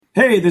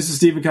Hey, this is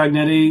Stephen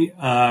Cognetti,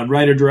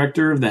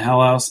 writer-director of the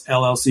Hell House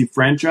LLC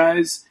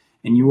franchise,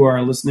 and you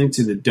are listening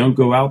to the Don't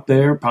Go Out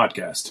There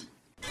podcast.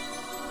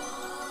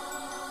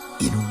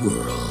 In a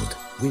world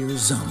where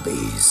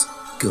zombies,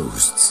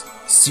 ghosts,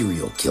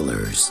 serial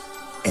killers,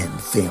 and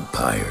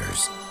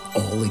vampires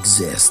all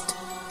exist,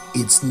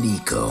 it's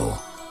Nico,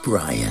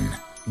 Brian,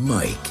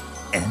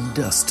 Mike, and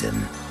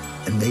Dustin,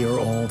 and they are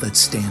all that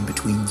stand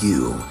between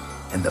you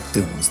and the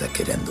films that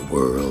could end the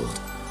world.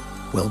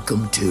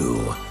 Welcome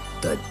to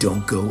the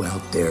Don't Go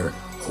Out There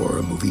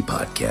Horror Movie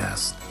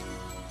Podcast.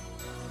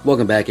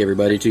 Welcome back,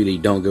 everybody, to the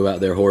Don't Go Out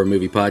There Horror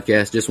Movie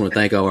Podcast. Just want to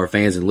thank all our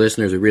fans and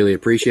listeners. We really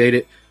appreciate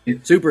it.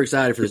 Super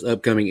excited for this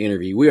upcoming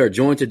interview. We are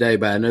joined today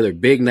by another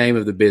big name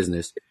of the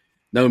business,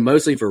 known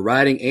mostly for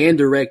writing and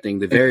directing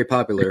the very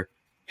popular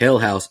Hell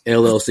House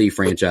LLC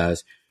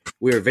franchise.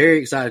 We are very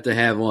excited to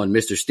have on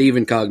Mr.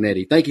 Stephen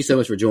Cognetti. Thank you so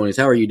much for joining us.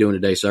 How are you doing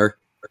today, sir?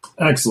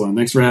 Excellent.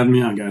 Thanks for having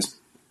me on, guys.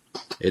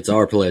 It's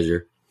our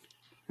pleasure.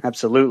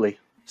 Absolutely.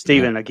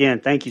 Stephen,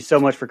 again, thank you so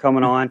much for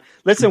coming on.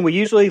 Listen, we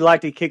usually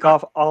like to kick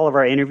off all of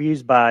our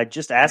interviews by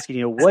just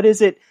asking, what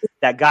is it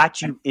that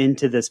got you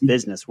into this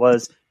business?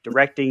 Was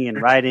directing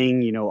and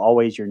writing,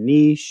 always your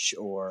niche,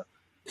 or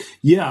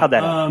how'd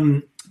that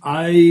happen?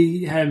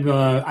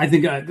 I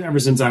think ever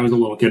since I was a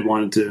little kid,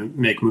 wanted to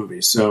make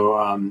movies. So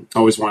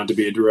always wanted to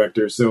be a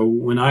director. So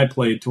when I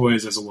played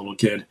toys as a little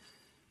kid,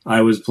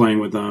 I was playing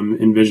with them,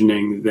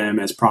 envisioning them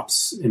as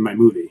props in my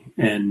movie,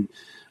 and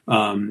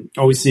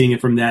always seeing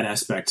it from that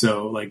aspect.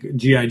 So like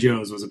G.I.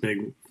 Joes was a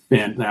big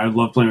fan. I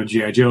love playing with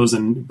G.I. Joes,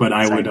 but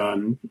I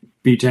would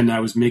pretend I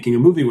was making a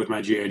movie with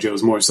my G.I.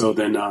 Joes more so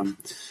than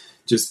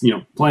just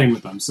playing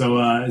with them. So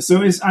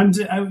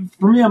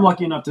for me, I'm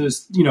lucky enough to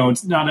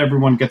it's not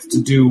everyone gets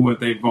to do what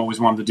they've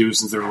always wanted to do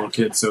since they were little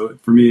kids. So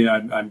for me,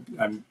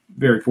 I'm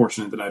very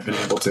fortunate that I've been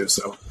able to.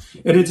 So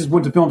I just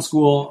went to film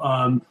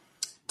school.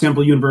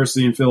 Temple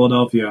University in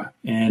Philadelphia,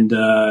 and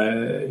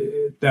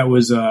that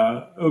was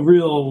a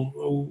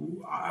real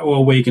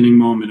awakening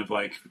moment of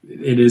like,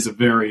 it is a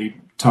very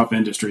tough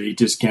industry. You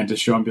just can't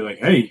just show up and be like,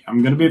 hey,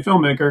 I'm going to be a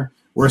filmmaker.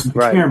 Where's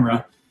my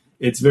camera?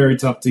 It's very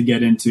tough to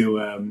get into,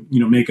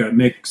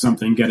 make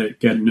something, get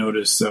it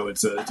noticed. So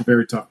it's a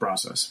very tough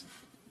process.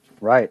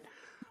 Right.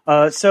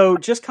 So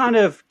just kind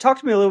of talk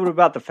to me a little bit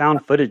about the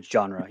found footage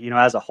genre,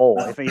 as a whole.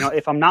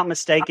 If I'm not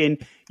mistaken,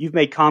 you've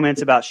made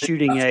comments about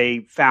shooting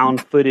a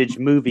found footage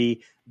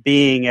movie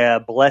being a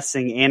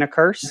blessing and a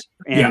curse.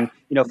 And,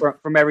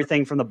 from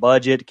everything from the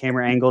budget,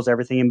 camera angles,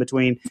 everything in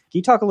between. Can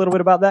you talk a little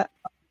bit about that?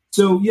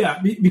 So,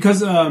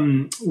 because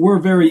we're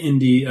very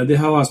indie, the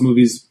Hell House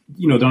movies,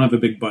 don't have a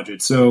big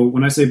budget. So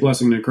when I say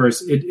blessing and a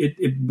curse,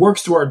 it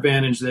works to our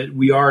advantage that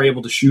we are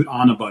able to shoot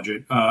on a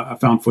budget, a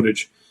found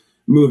footage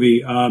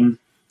movie.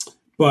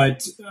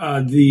 But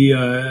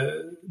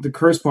the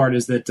curse part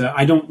is that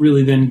I don't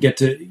really then get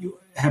to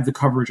have the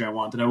coverage I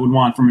want, that I would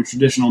want from a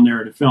traditional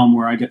narrative film,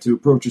 where I get to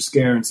approach a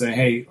scare and say,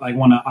 hey, I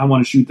want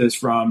to shoot this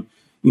from,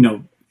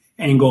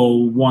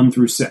 angle 1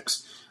 through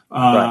 6,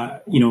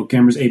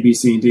 cameras A, B,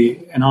 C, and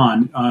D and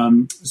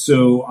on.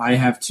 So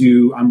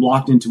I'm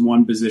locked into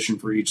one position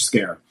for each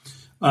scare.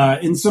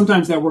 And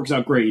sometimes that works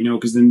out great,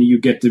 because then you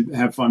get to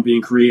have fun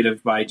being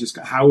creative by just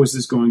how is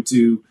this going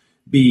to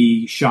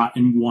be shot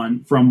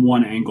from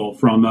one angle,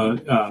 from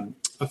a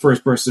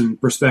first person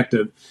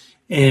perspective.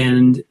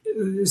 And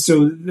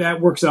so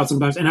that works out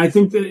sometimes. And I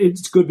think that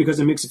it's good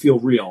because it makes it feel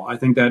real. I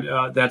think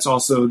that that's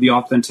also the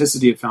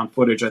authenticity of found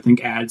footage, I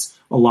think, adds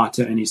a lot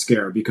to any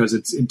scare, because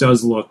it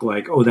does look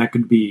like, oh, that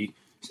could be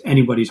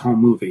anybody's home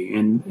movie.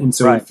 And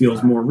so It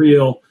feels more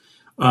real.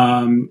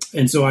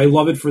 And so I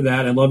love it for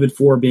that. I love it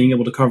for being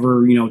able to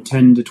cover,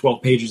 10 to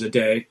 12 pages a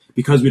day,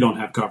 because we don't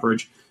have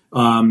coverage.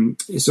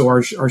 So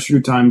our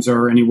shoot times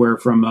are anywhere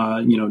from,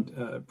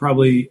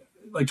 probably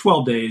like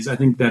 12 days. I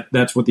think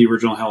that's what the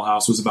original Hell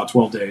House was, about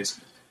 12 days.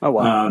 Oh,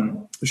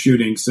 wow.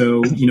 Shooting.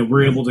 So,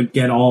 we're able to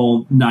get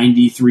all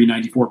 93,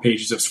 94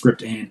 pages of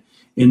script in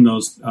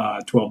those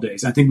 12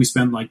 days. I think we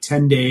spent like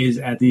 10 days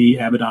at the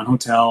Abaddon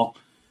Hotel,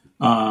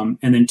 and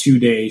then 2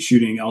 days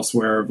shooting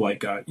elsewhere, of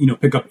like,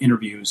 pick up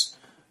interviews.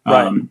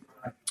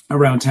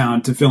 Around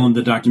town to fill in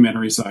the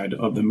documentary side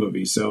of the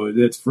movie. So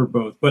it's for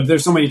both. But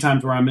there's so many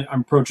times where I'm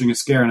approaching a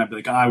scare and I'd be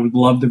like, I would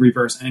love the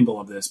reverse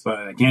angle of this,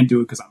 but I can't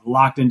do it because I'm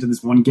locked into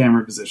this one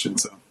camera position.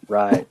 So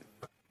right.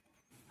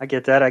 I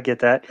get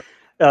that.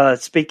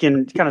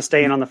 Speaking, kind of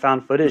staying on the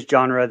found footage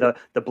genre,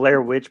 the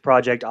Blair Witch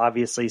Project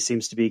obviously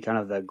seems to be kind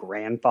of the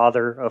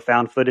grandfather of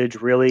found footage,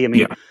 really. I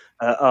mean,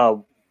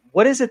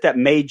 what is it that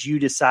made you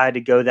decide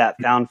to go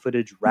that found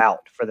footage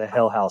route for the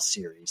Hell House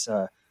series?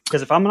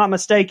 Because if I'm not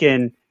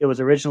mistaken, it was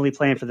originally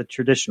planned for the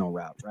traditional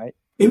route, right?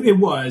 It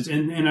was,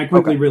 and I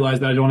quickly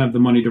realized that I don't have the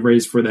money to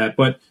raise for that.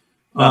 But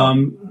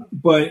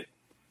I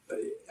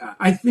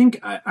think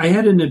I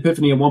had an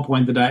epiphany at one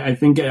point that I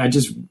think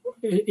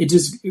it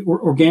just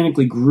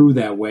organically grew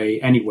that way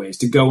anyways,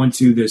 to go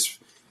into this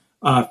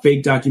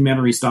fake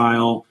documentary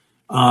style,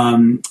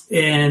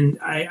 And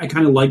I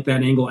kind of liked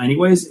that angle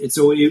anyways.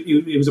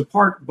 It was a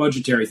part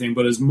budgetary thing,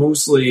 but it was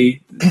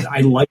mostly,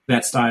 I liked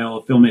that style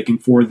of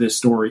filmmaking for this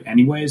story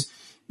anyways,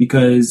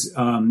 because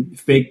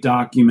fake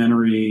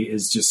documentary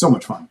is just so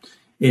much fun.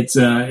 It's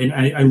and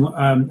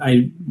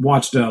I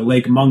watched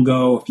Lake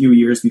Mungo a few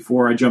years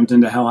before I jumped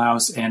into Hell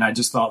House, and I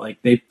just thought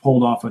like they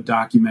pulled off a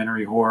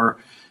documentary horror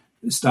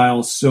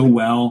style so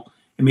well.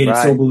 It made it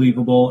so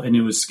believable, and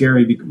it was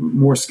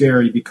more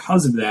scary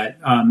because of that.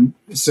 And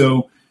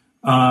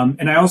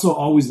I also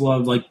always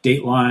loved like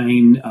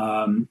Dateline,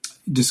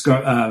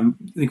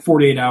 like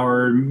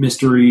 48-hour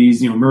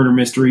mysteries, murder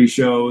mystery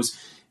shows.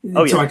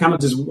 Oh, yeah. So I kind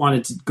of just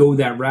wanted to go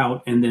that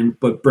route,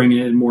 but bring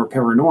it in more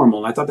paranormal.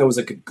 And I thought that was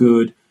like a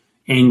good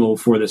angle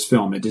for this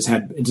film. It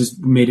just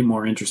made it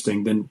more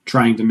interesting than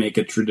trying to make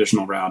a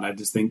traditional route. I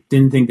just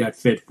didn't think that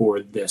fit for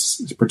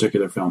this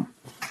particular film.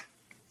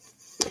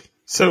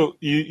 So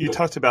you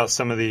talked about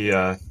some of the,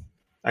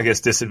 I guess,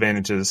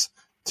 disadvantages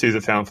to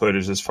the found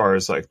footage as far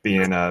as like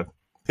being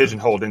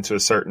pigeonholed into a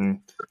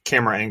certain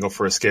camera angle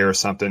for a scare or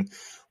something.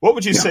 What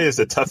would you say is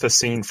the toughest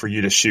scene for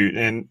you to shoot?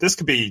 And this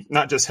could be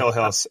not just Hell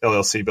House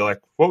LLC, but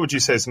like, what would you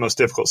say is the most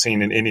difficult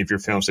scene in any of your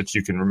films that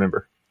you can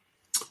remember?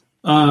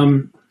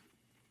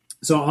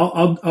 So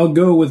I'll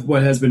go with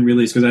what has been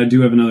released, because I do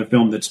have another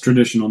film that's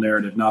traditional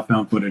narrative, not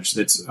found footage,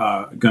 that's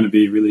going to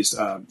be released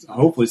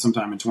hopefully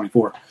sometime in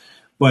 2024.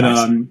 But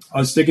nice. I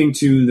was sticking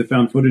to the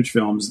found footage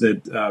films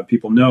that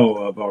people know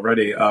of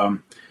already. A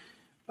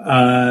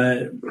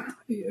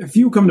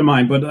few come to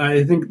mind, but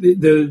I think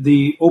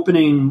the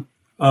opening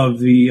of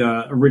the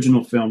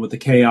original film with the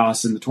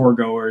chaos and the tour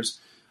goers,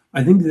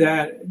 I think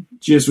that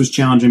just was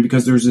challenging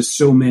because there's just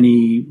so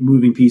many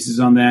moving pieces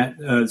on that,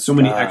 so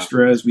many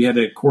extras. We had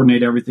to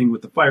coordinate everything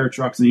with the fire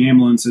trucks and the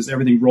ambulances,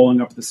 everything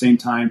rolling up at the same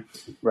time.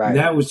 Right.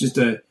 That was just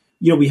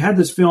we had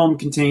this film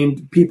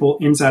contained people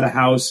inside a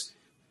house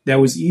that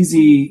was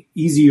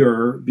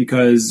easier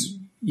because,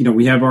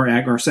 we have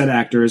our set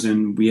actors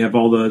and we have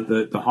all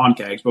the haunt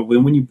gags. But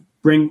when you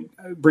bring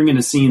in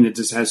a scene that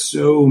just has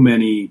so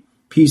many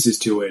pieces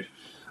to it,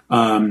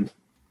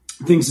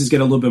 things just get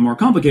a little bit more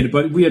complicated.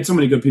 But we had so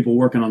many good people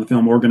working on the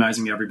film,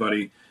 organizing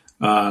everybody.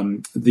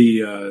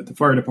 The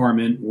fire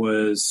department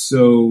was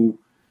so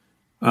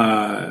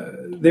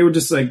they were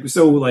just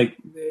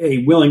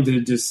willing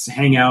to just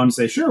hang out and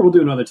say, sure, we'll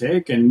do another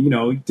take. And,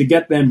 to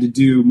get them to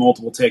do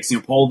multiple takes,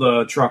 pull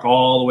the truck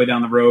all the way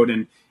down the road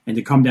and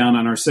to come down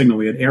on our signal.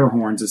 We had air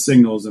horns as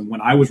signals. And when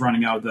I was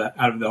running out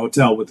of the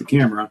hotel with the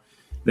camera,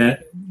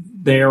 that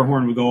the air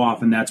horn would go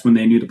off, and that's when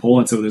they knew to pull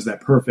it. So there's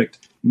that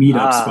perfect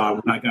meetup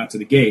spot when I got to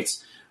the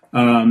gates.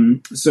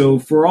 So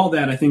for all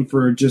that, I think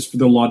for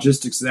the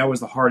logistics, that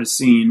was the hardest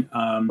scene.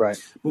 Right.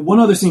 But one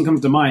other scene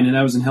comes to mind, and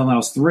that was in Hell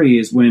House 3,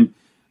 is when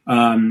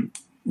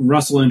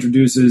Russell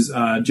introduces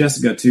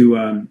Jessica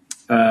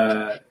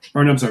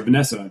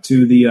Vanessa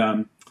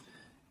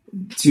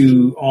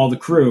to all the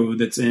crew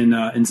that's in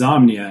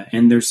Insomnia,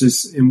 and there's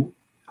this.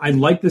 I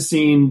like the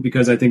scene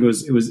because I think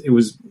it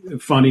was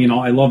funny, and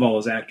I love all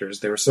those actors.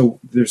 They're so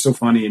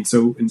funny and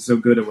so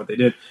good at what they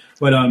did.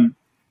 But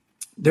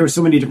there were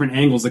so many different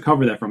angles to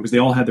cover that from, because they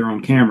all had their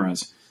own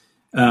cameras.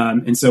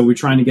 And so we're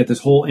trying to get this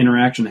whole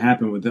interaction to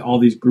happen with all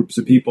these groups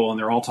of people, and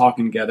they're all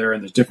talking together,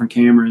 and there's different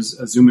cameras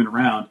zooming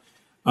around.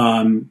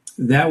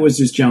 That was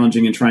just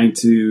challenging in trying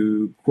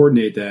to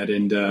coordinate that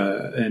and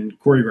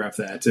choreograph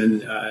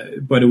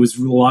that. But it was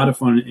a lot of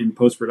fun in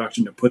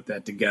post-production to put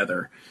that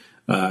together.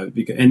 I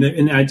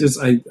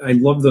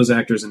love those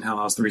actors in Hell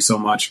House 3 so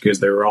much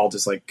because they were all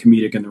just like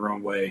comedic in their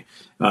own way.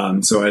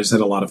 So I just had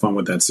a lot of fun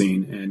with that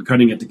scene and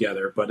cutting it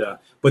together.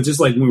 But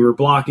just like when we were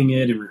blocking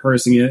it and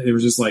rehearsing it, it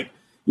was just like,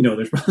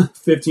 there's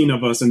 15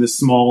 of us in this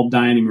small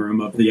dining room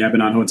of the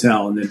Abaddon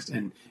Hotel,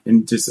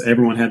 and just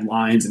everyone had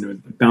lines and it was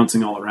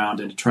bouncing all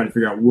around, and to try to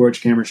figure out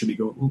which camera should be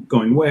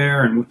going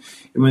where, and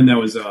when that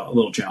was a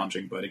little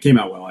challenging, but it came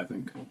out well, I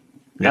think.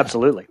 Yeah,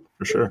 absolutely,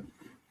 for sure.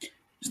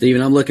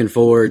 Steven, I'm looking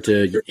forward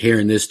to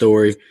hearing this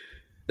story.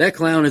 That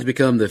clown has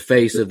become the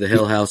face of the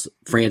Hell House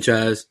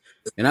franchise,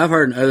 and I've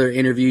heard in other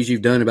interviews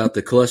you've done about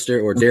the cluster,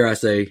 or dare I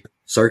say,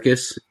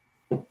 circus,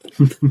 of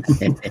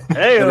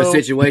a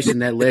situation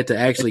that led to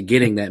actually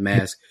getting that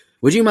mask.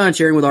 Would you mind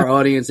sharing with our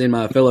audience and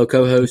my fellow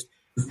co-host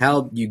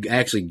how you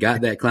actually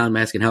got that clown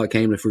mask and how it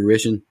came to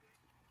fruition?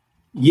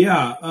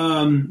 Yeah.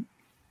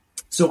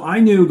 So I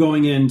knew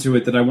going into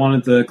it that I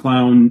wanted the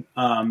clown,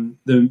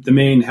 the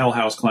main Hell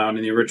House clown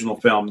in the original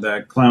film,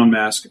 that clown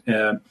mask,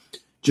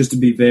 just to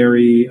be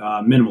very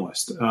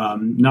minimalist.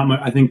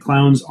 I think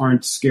clowns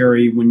aren't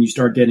scary when you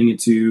start getting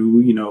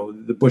into,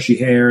 the bushy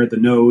hair, the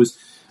nose.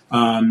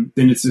 Then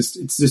it's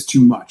just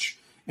too much.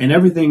 And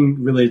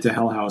everything related to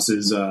Hell House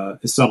is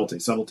subtlety.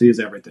 Subtlety is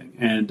everything,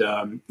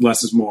 and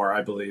less is more,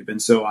 I believe.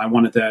 And so I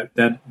wanted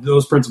that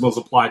those principles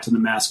apply to the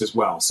mask as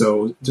well.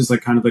 So just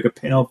like kind of like a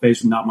pale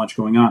face with not much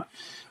going on.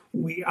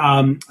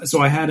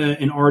 So I had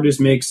an artist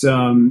make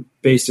some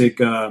basic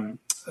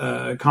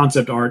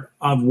concept art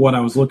of what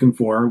I was looking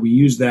for. We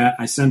used that.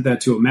 I sent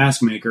that to a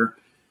mask maker.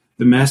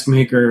 The mask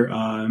maker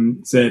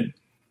said,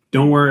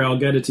 don't worry, I'll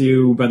get it to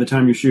you by the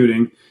time you're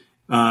shooting.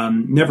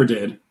 Never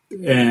did.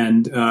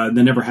 And that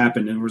never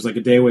happened. And it was like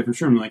a day away from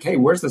shooting. I'm like, hey,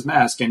 where's this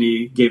mask? And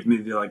he gave me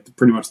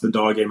pretty much the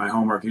dog ate my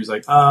homework. He was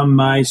like,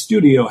 my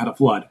studio had a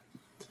flood.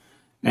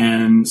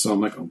 And so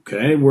I'm like,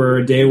 okay, we're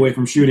a day away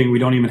from shooting. We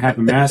don't even have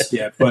a mask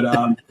yet.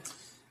 But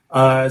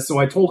so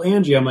I told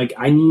Angie, I'm like,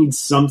 I need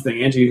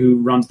something. Angie, who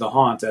runs the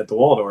Haunt at the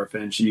Waldorf,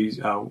 and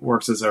she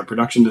works as a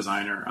production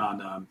designer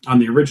on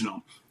the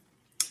original.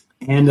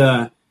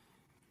 And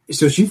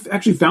so she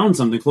actually found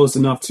something close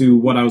enough to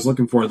what I was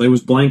looking for. It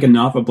was a blank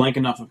enough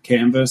of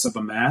canvas of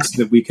a mask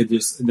that we could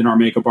then our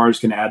makeup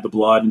artist can add the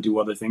blood and do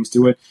other things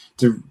to it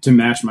to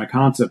match my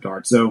concept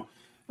art. So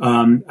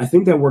I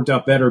think that worked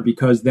out better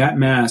because that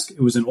mask, it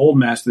was an old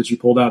mask that she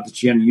pulled out that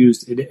she hadn't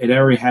used. It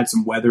already had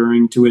some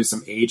weathering to it,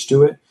 some age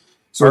to it.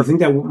 So I think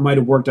that might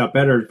have worked out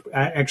better.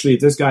 Actually, if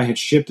this guy had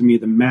shipped me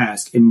the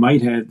mask,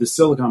 the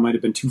silicone might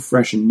have been too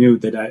fresh and new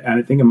that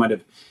I think it might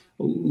have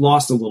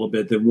lost a little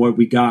bit than what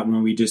we got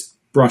when we just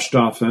brushed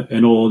off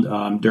an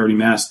old dirty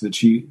mask that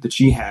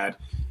she had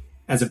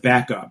as a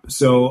backup.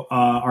 So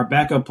our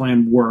backup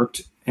plan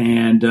worked,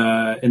 and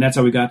that's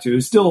how we got to. It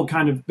was still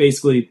kind of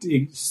basically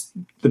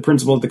the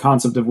principle, the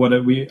concept of what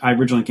I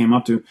originally came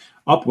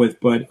up with,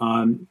 but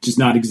just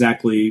not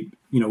exactly.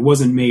 It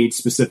wasn't made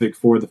specific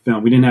for the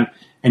film. We didn't have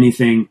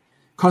anything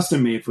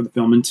custom made for the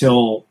film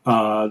until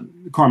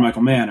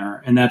Carmichael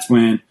Manor, and that's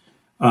when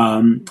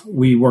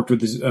we worked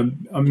with these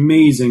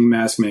amazing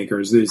mask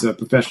makers, these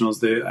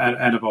professionals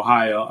out of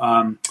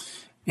Ohio,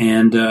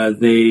 and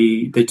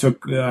they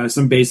took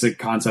some basic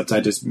concepts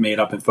I just made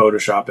up in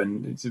Photoshop,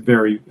 and it's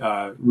very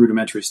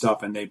rudimentary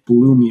stuff, and they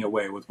blew me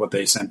away with what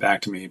they sent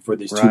back to me for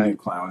these two new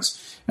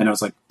clowns. And I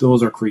was like,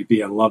 those are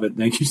creepy. I love it.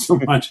 Thank you so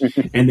much.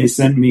 And they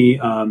sent me,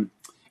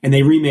 and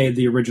they remade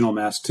the original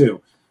mask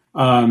too.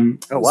 Oh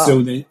wow!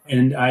 So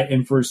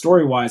and for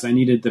story wise, I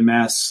needed the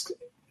mask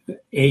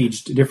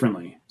aged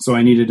differently. So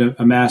I needed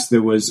a mask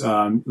that was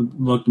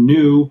looked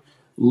new,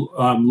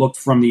 looked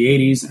from the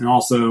 80s, and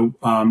also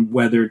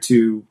weathered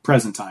to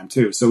present time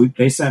too. So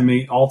they sent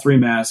me all three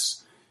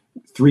masks,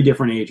 3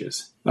 different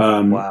ages.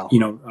 Wow!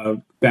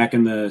 Back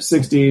in the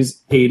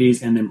 60s,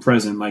 80s, and then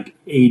present, like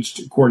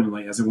aged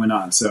accordingly as it went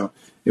on. So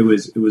it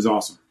was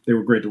awesome. They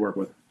were great to work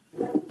with.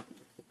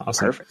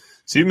 Awesome. Perfect.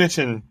 So you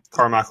mentioned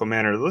Carmichael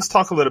Manor. Let's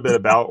talk a little bit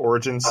about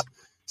Origins.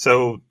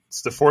 So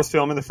it's the 4th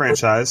film in the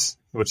franchise,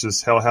 which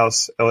is Hell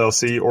House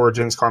LLC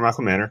Origins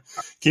Carmichael Manor.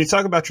 Can you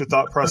talk about your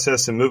thought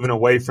process in moving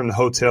away from the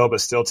hotel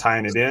but still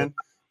tying it in?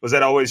 Was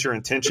that always your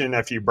intention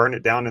after you burned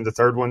it down in the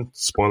 3rd one?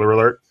 Spoiler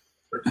alert.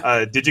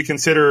 Did you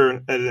consider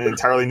an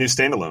entirely new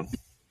standalone?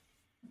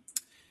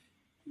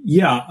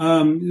 Yeah.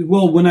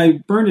 Well, when I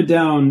burned it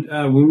down,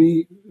 when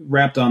we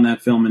wrapped on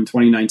that film in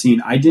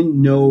 2019, I didn't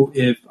know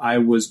if I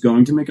was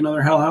going to make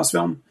another Hell House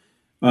film.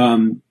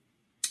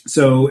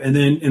 So, and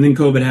then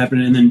COVID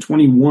happened. And then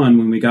 21,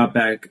 when we got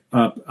back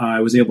up,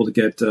 I was able to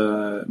get,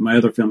 my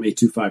other film,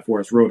 825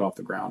 Forest Road, off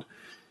the ground.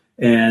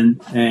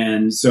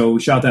 And so we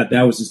shot that.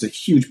 That was just a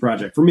huge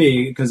project for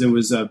me because it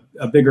was a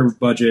bigger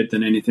budget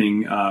than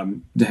anything,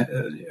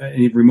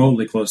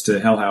 remotely close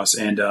to Hell House.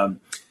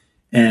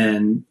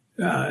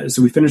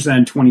 So we finished that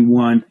in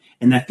 21,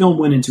 and that film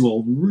went into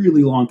a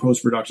really long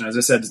post-production. As I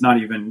said, it's not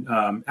even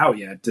out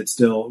yet.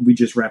 We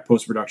just wrapped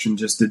post-production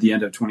just at the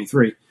end of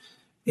 23.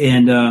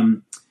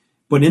 And,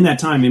 but in that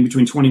time, in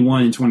between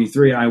 21 and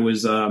 23, I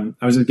was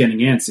getting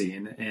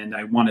antsy and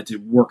I wanted to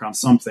work on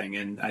something.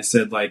 And I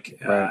said,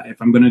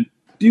 if I'm going to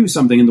do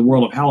something in the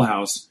world of Hell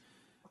House,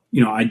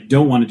 I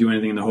don't want to do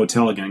anything in the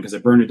hotel again because I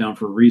burned it down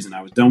for a reason.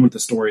 I was done with the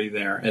story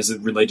there as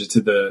it related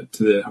to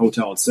the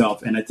hotel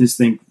itself. And I just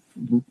think,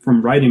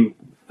 from writing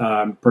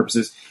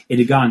purposes, it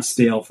had gone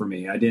stale for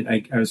me.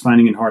 I was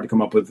finding it hard to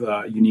come up with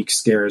unique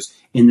scares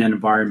in that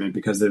environment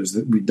because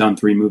we'd done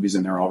 3 movies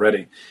in there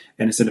already.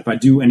 And I said, if I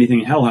do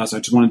anything in Hell House, I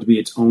just want it to be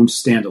its own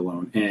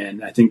standalone.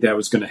 And I think that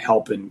was going to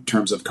help in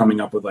terms of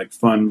coming up with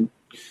fun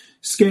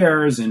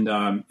scares and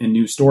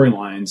new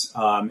storylines.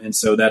 And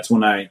so that's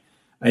when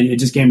it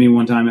just came to me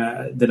one time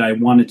that I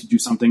wanted to do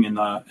something in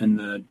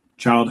the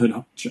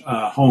childhood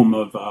home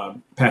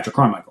of Patrick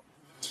Carmichael,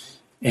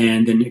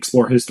 and then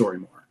explore his story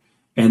more.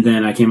 And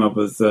then I came up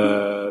with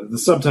the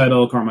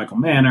subtitle, Carmichael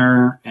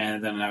Manor,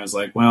 and then I was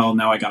like, well,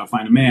 now I got to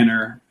find a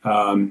manor,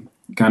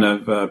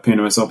 painted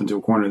myself into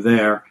a corner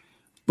there.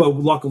 But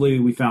luckily,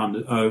 we found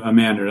a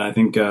manor that I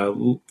think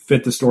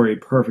fit the story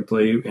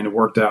perfectly, and it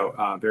worked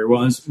out very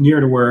well. It's near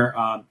to where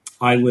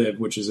I live,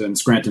 which is in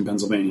Scranton,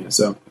 Pennsylvania.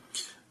 So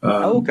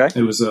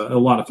it was a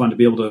lot of fun to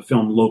be able to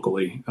film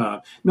locally.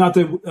 Not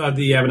that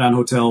the Abaddon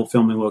Hotel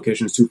filming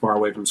location is too far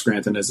away from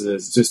Scranton as it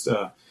is, just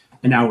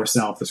an hour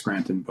south of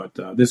Scranton, but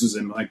this was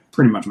in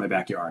pretty much my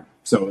backyard,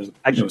 so it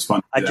was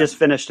fun. I just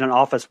finished an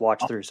Office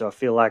watch through, so I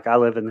feel like I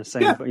live in the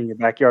same in your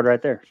backyard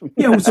right there.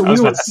 Yeah, so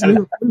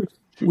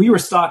we were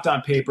stocked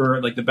on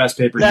paper, like the best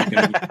paper you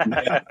can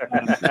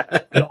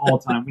at all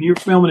time. When you're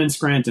filming in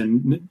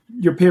Scranton,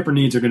 your paper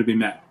needs are going to be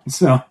met.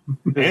 So,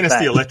 and it's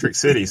the Electric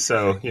City,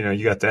 so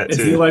you got that too.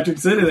 It's the Electric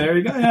City. There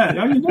you go.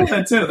 Yeah, you know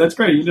that too. That's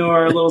great. You know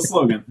our little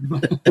slogan.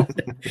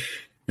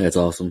 That's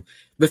awesome.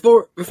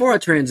 Before I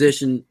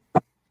transition,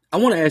 I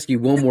want to ask you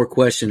one more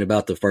question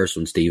about the first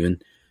one,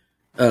 Steven.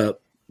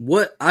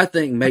 What I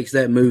think makes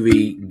that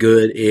movie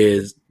good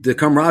is the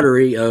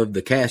camaraderie of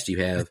the cast you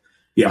have.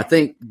 Yeah. I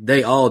think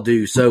they all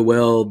do so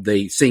well.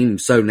 They seem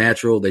so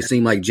natural. They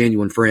seem like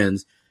genuine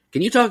friends.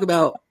 Can you talk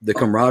about the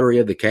camaraderie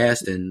of the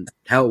cast and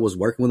how it was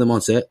working with them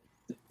on set?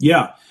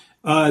 Yeah.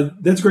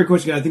 That's a great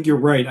question. I think you're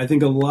right. I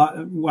think a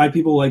lot why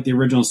people like the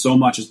original so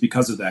much is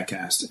because of that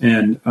cast,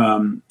 and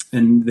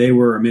they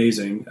were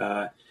amazing.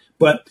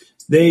 But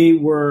they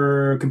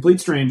were complete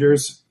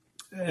strangers,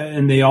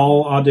 and they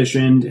all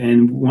auditioned.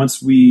 And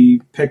once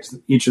we picked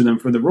each of them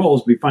for the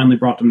roles, we finally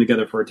brought them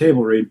together for a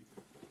table read.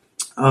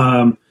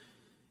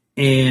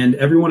 And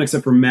everyone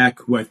except for Mac,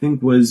 who I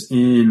think was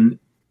in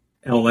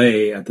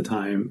LA at the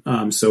time,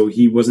 so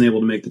he wasn't able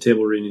to make the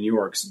table read in New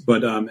York,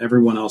 but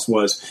everyone else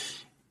was.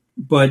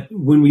 But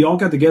when we all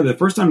got together, the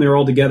first time they were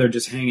all together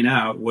just hanging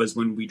out was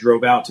when we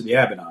drove out to the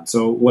Abaddon.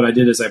 So what I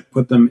did is I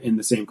put them in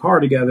the same car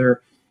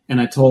together,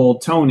 and I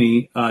told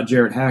Tony,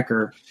 Jared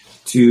Hacker,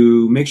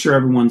 to make sure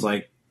everyone's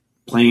like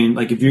playing,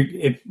 like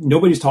if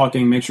nobody's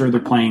talking, make sure they're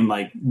playing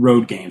like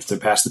road games to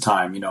pass the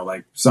time,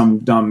 like some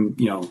dumb,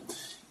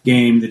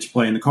 game that you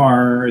play in the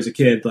car as a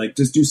kid, like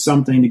just do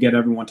something to get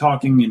everyone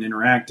talking and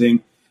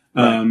interacting.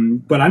 Right.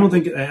 But I don't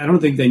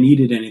think they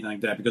needed anything like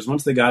that, because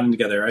once they got in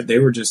together, they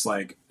were just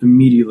like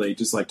immediately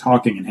just like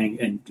talking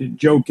and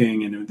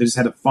joking, and they just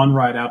had a fun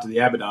ride out to the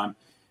Abaddon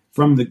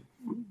from the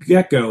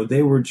get-go.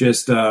 They were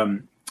just a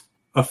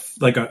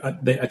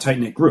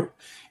tight-knit group.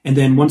 And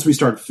then once we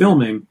started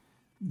filming,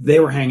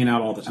 they were hanging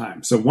out all the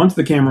time. So once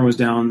the camera was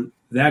down,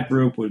 that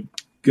group would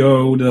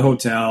go to the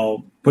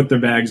hotel, put their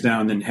bags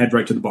down, then head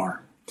right to the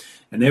bar.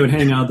 And they would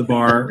hang out at the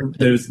bar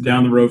that was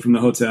down the road from the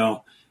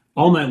hotel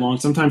all night long,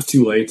 sometimes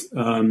too late.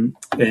 Sometimes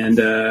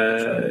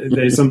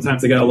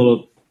they got a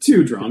little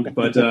too drunk,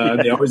 but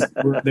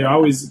they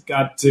always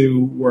got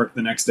to work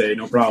the next day,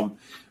 no problem.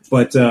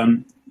 But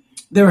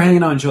they were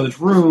hanging out in each other's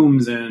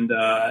rooms,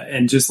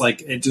 and just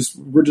like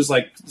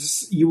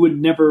you would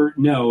never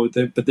know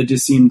that, but they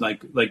just seemed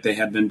like they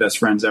had been best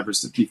friends ever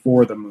since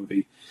before the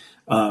movie.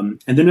 And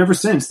then ever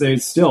since, they're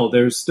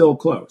still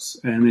close,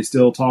 and they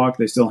still talk,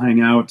 they still hang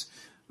out.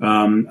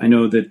 I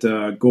know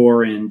that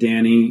Gore and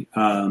Danny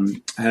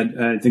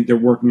I think they're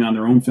working on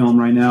their own film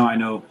right now. I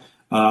know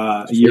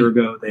a year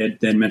ago they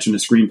had mentioned a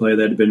screenplay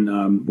that had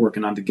been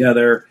working on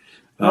together.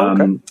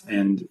 Okay.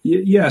 And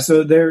yeah,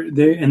 so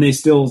they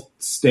still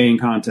stay in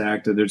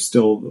contact. They're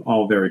still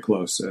all very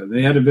close.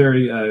 They had a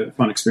very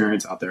fun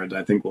experience out there that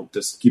I think will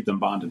just keep them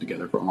bonded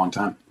together for a long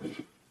time.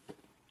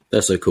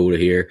 That's so cool to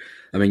hear.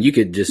 I mean, you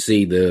could just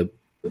see the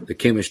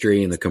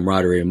chemistry and the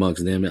camaraderie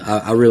amongst them.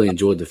 I really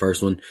enjoyed the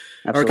first one.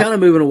 Absolutely. We're kind of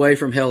moving away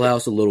from Hell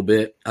House a little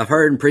bit. I've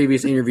heard in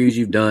previous interviews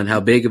you've done how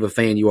big of a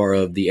fan you are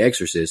of The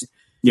Exorcist.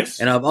 Yes.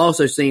 And I've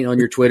also seen on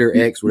your Twitter,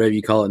 X, whatever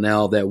you call it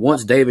now, that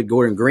once David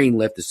Gordon Green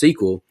left the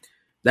sequel,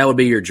 that would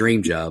be your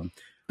dream job.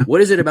 What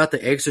is it about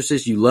The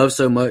Exorcist you love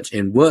so much,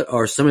 and what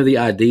are some of the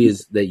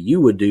ideas that you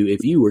would do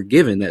if you were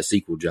given that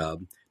sequel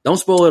job? Don't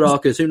spoil it all,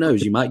 because who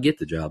knows, you might get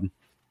the job.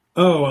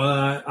 Oh,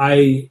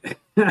 I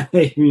haven't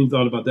even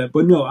thought about that.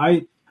 But no,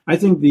 I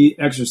think The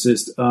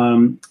Exorcist,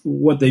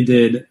 what they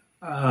did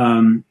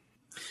on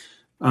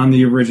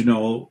the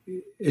original,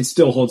 it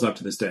still holds up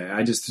to this day.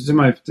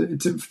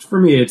 For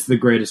me, it's the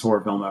greatest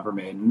horror film ever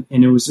made.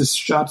 And it was just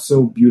shot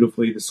so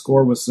beautifully. The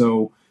score was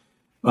so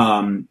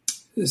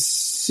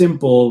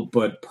simple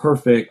but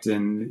perfect.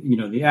 And,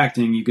 the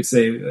acting, you could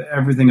say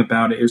everything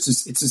about it. It's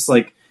just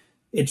like,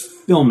 it's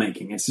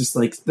filmmaking. It's just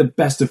like the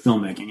best of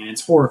filmmaking, and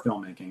it's horror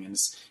filmmaking. And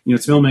it's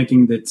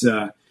filmmaking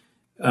that,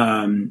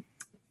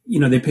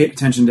 they paid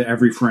attention to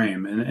every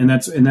frame, and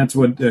that's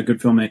what good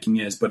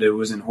filmmaking is. But it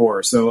was in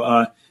horror, so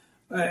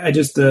I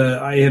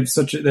have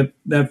such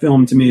that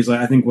film to me is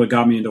like, I think what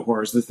got me into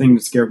horror is the thing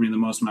that scared me the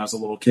most when I was a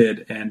little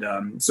kid,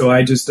 and so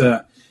I just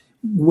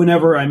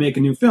whenever I make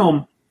a new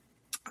film,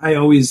 I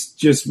always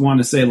just want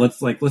to say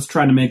let's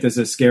try to make this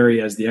as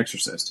scary as The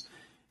Exorcist.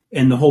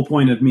 And the whole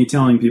point of me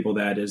telling people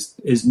that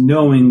is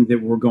knowing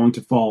that we're going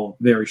to fall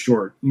very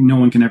short. No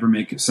one can ever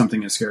make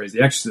something as scary as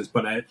The Exorcist,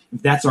 but if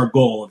that's our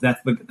goal, if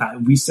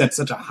we set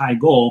such a high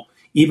goal,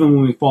 even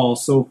when we fall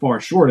so far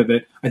short of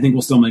it, I think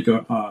we'll still make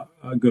a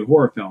good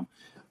horror film.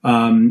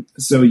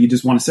 So you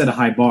just want to set a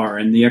high bar,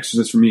 and The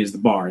Exorcist for me is the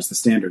bar, is the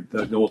standard,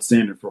 the gold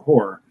standard for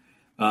horror.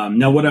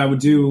 Now, what I would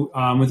do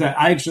with that,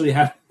 I actually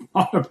haven't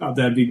thought about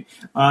that.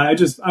 I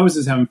was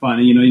just having fun.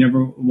 You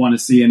never want to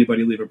see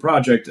anybody leave a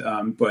project,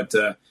 but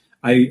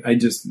I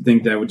just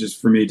think that would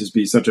just, for me, just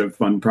be such a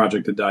fun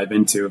project to dive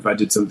into if I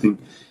did something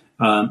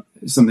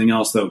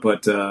else, though.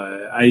 But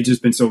I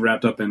just been so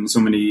wrapped up in so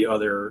many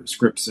other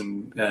scripts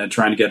and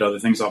trying to get other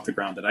things off the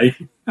ground that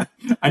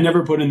I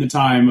never put in the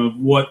time of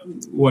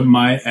what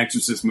my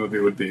Exorcist movie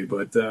would be.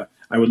 But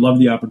I would love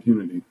the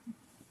opportunity.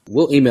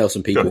 We'll email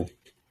some people.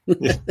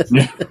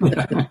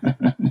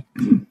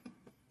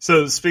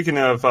 So speaking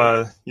of,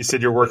 you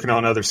said you're working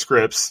on other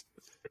scripts.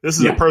 This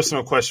is a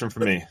personal question for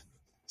me.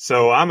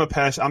 So I'm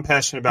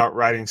passionate about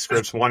writing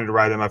scripts, wanting to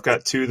write them. I've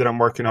got 2 that I'm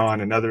working on,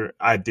 another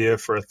idea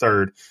for a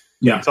 3rd.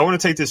 Yeah. So I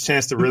want to take this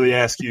chance to really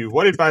ask you,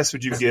 what advice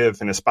would you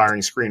give an aspiring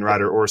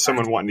screenwriter or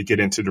someone wanting to get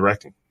into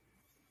directing?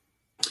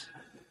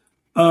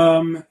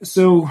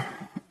 So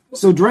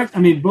direct, I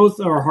mean,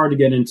 both are hard to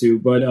get into,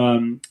 but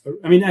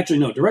actually,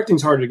 no,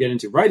 directing's harder to get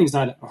into. Writing's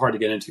not hard to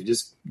get into.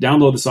 Just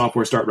download the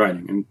software, start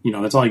writing,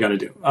 and that's all you got to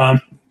do.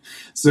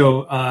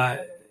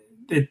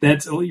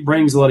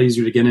 Writing's a lot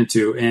easier to get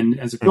into. And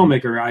as a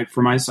filmmaker,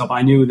 for myself,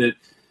 I knew that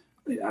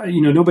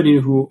nobody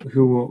knew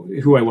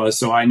who I was,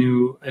 so I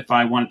knew if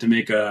I wanted to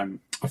make a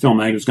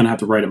film, I was going to have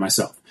to write it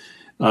myself.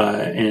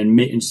 And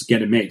just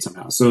get it made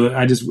somehow. So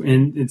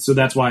so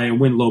that's why I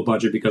went low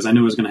budget, because I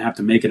knew I was going to have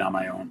to make it on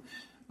my own.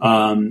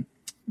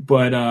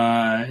 But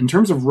in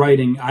terms of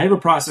writing, I have a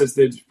process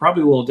that's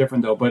probably a little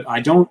different though, but I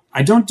don't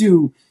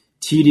do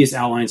tedious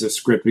outlines of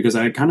script, because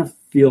I kind of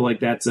feel like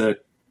that's a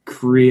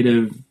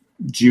creative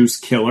juice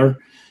killer.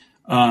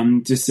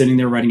 Just sitting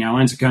there writing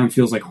outlines, it kind of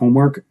feels like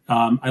homework.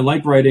 I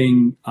like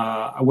writing.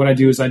 What I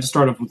do is I just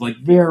start off with like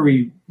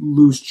very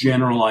loose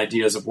general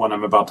ideas of what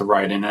I'm about to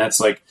write. And that's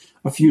like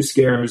a few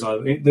scares.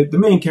 The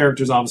main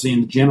characters, obviously,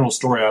 in the general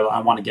story,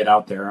 I want to get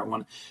out there. I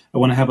want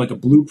to have like a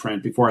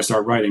blueprint before I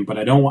start writing, but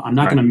I'm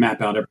not going to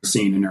map out every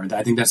scene and everything.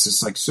 I think that's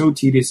just like so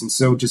tedious and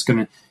so just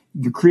going to,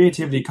 your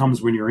creativity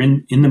comes when you're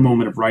in the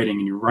moment of writing,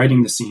 and you're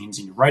writing the scenes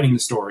and you're writing the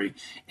story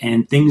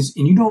and things,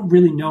 and you don't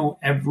really know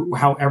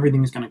how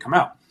everything is going to come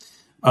out.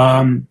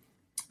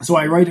 So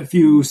I write a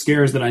few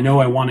scares that I know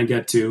I want to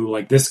get to,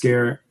 like this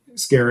scare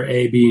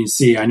A, B, and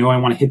C. I know I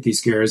want to hit these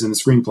scares in the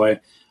screenplay.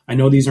 I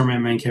know these are my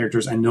main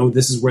characters. I know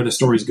this is where the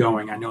story's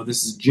going. I know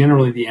this is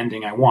generally the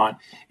ending I want.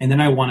 And then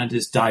I want to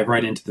just dive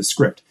right into the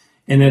script.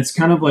 And it's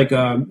kind of like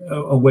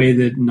a way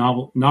that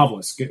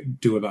novelists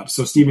do about it.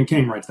 So Stephen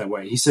King writes that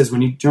way. He says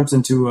when he jumps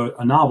into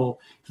a novel,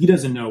 he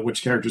doesn't know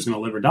which character is going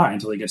to live or die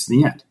until he gets to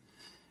the end.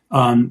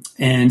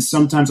 And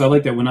sometimes I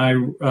like that. When I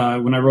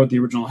wrote the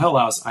original Hell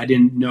House, I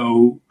didn't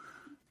know.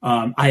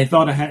 I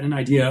thought I had an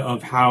idea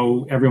of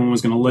how everyone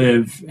was going to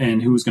live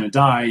and who was going to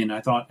die, and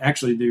I thought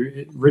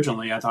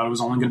originally I thought it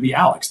was only going to be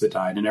Alex that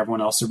died and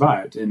everyone else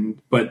survived.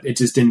 But it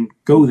just didn't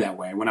go that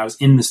way. When I was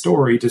in the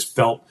story, it just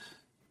felt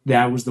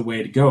that was the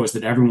way to go: is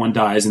that everyone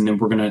dies, and then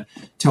we're going to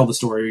tell the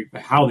story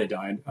how they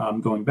died,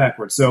 going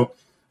backwards. So.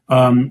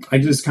 I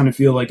just kind of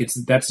feel like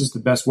that's just the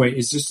best way,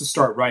 is just to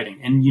start writing.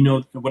 And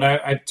what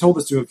I've told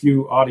this to a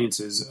few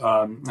audiences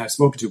I've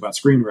spoken to about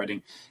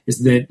screenwriting,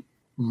 is that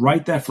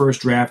write that first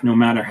draft, no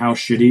matter how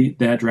shitty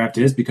that draft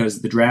is,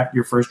 because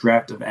your first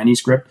draft of any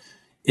script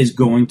is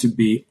going to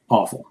be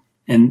awful.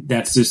 And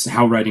that's just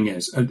how writing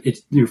is.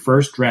 Your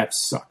first draft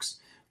sucks,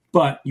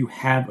 but you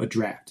have a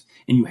draft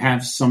and you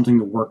have something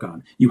to work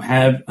on. You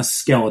have a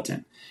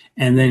skeleton.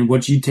 And then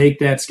once you take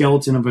that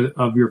skeleton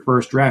of your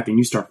first draft and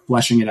you start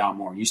fleshing it out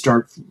more, you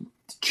start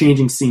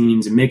changing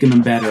scenes and making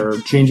them better,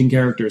 changing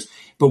characters.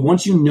 But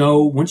once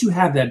you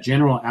have that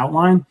general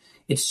outline,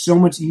 it's so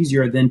much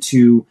easier then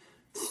to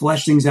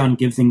flesh things out and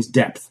give things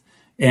depth.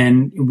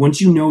 And once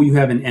you know you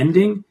have an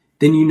ending,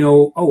 then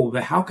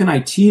how can I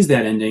tease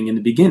that ending in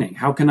the beginning?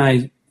 How can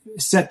I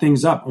set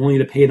things up only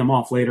to pay them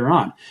off later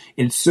on?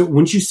 And so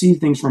once you see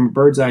things from a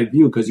bird's eye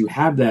view, because you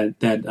have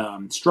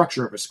that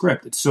structure of a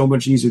script, it's so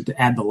much easier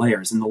to add the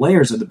layers, and the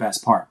layers are the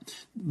best part.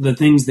 The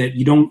things that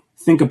you don't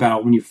think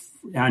about when you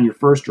on your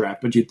first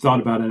draft, but you thought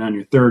about it on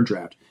your third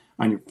draft,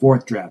 on your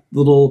fourth draft,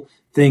 little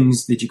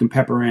things that you can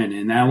pepper in,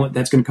 and now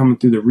that's going to come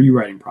through the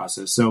rewriting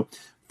process. So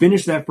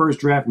finish that first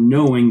draft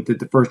knowing that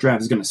the first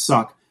draft is going to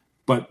suck,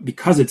 but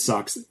because it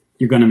sucks,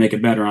 you're going to make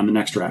it better on the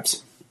next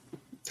drafts.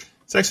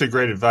 It's actually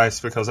great advice,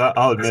 because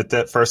I'll admit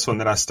that first one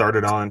that I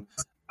started on,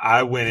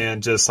 I went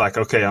in just like,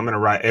 okay, I'm going to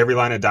write every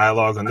line of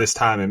dialogue on this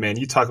time. And man,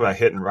 you talk about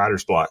hitting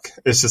writer's block.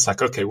 It's just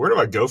like, okay, where do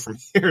I go from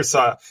here?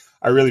 So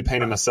I really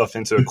painted myself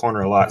into a corner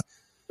a lot.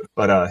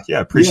 But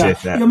appreciate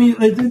that. I mean,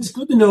 it's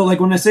good to know, like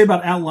when I say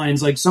about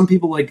outlines, like some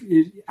people like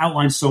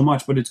outlines so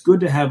much, but it's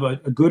good to have a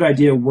good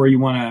idea of where you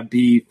want to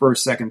be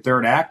first, second,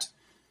 third act.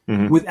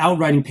 Mm-hmm. Without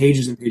writing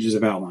pages and pages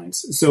of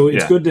outlines. So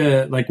it's good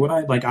to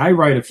I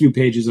write a few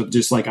pages of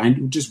just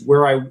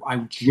where I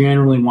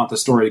generally want the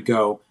story to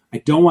go. I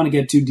don't want to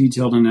get too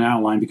detailed in an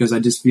outline, because I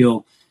just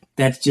feel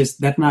that's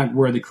not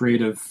where the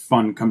creative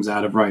fun comes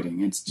out of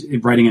writing. It's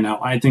writing an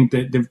outline. I think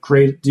that the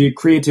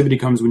creativity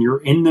comes when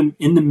you're in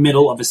the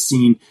middle of a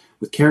scene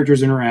with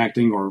characters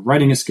interacting, or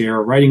writing a scare,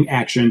 or writing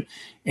action,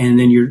 and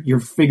then you're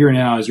figuring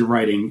it out as you're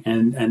writing,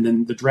 and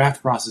then the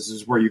draft process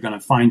is where you're going to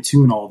fine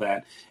tune all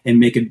that and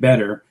make it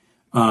better.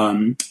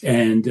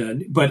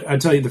 But I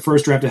tell you, the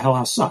first draft of Hell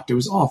House sucked. It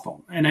was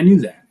awful, and I knew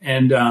that.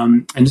 And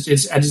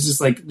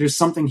it's like there's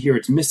something here.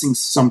 It's missing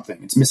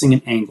something. It's missing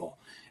an angle,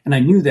 and I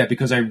knew that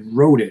because I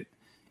wrote it,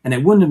 and I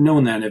wouldn't have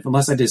known that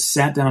unless I just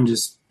sat down, and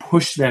just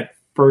pushed that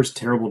first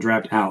terrible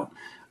draft out.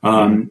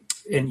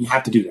 And you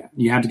have to do that.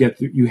 You have to get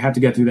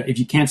through that. If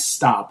you can't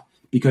stop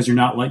because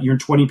you're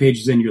 20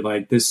 pages in, you're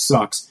like, this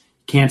sucks.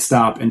 You can't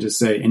stop and just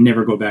say and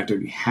never go back to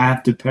it. You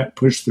have to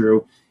push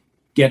through.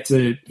 Get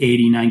to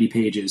 80, 90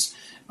 pages.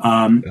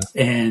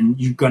 and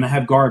you're going to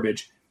have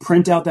garbage.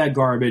 Print out that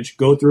garbage,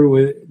 go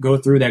through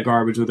that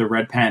garbage with a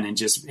red pen, and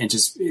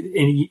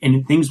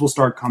things will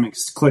start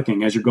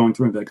clicking as you're going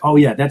through and be like, oh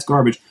yeah, that's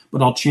garbage,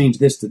 but I'll change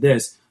this to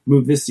this,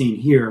 move this scene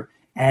here,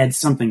 add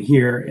something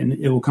here, and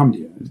it will come to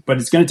you. But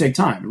it's going to take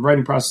time. The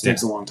writing process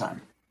takes a long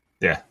time.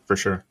 Yeah, for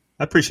sure.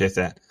 I appreciate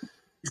that.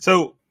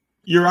 So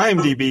your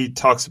IMDb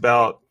talks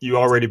about you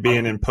already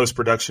being in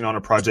post-production on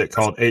a project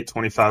called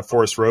 825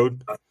 Forest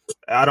Road.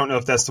 I don't know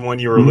if that's the one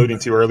you were alluding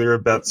to earlier,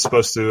 but it's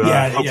supposed to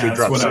hopefully that's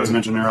drop what soon. I was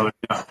mentioning earlier.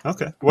 Yeah.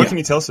 Okay. What can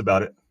you tell us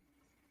about it?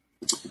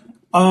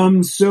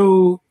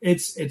 So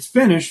it's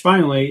finished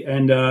finally,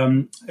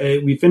 and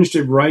we finished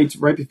it right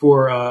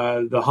before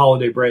the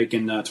holiday break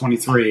in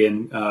 23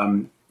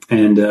 and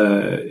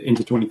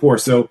into 24.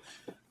 So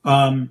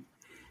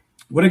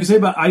what I can say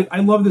about I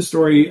love this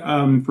story.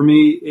 For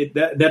me,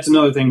 that's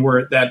another thing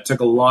where that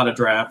took a lot of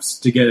drafts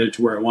to get it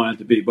to where I wanted it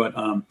to be. But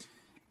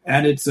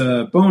at its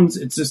bones,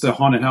 it's just a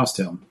haunted house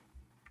tale.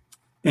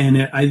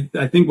 And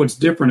I think what's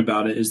different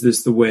about it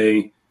is the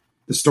way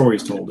the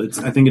story's told.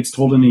 I think it's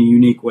told in a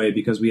unique way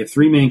because we have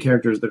three main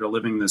characters that are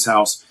living in this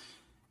house,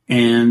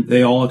 and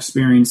they all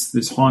experience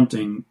this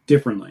haunting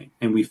differently.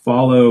 And we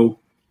follow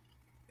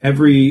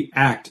every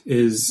act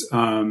is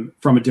from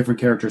a different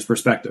character's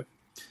perspective.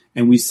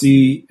 And we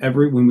see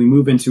when we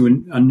move into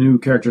a new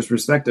character's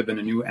perspective in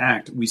a new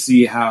act, we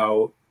see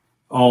how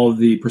all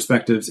the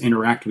perspectives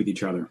interact with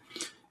each other.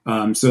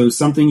 So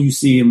something you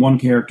see in one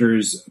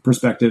character's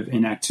perspective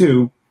in Act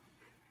 2,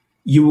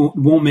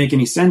 won't make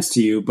any sense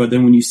to you. But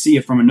then when you see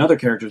it from another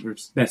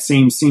character's, that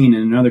same scene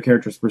in another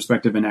character's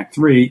perspective in Act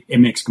 3, it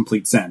makes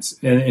complete sense.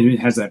 And it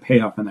has that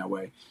payoff in that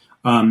way.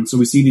 So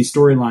we see these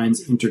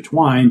storylines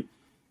intertwine,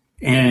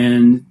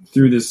 and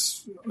through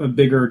this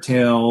bigger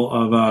tale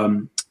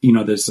of,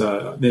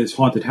 this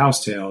haunted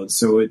house tale.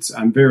 So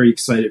I'm very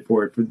excited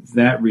for it for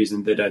that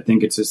reason, that I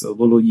think it's just a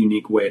little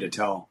unique way to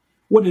tell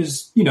what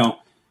is,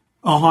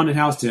 a haunted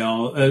house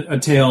tale, a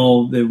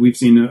tale that we've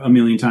seen a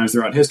million times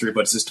throughout history,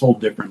 but it's just told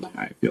differently,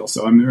 I feel.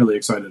 So I'm really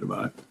excited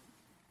about it.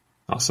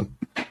 Awesome.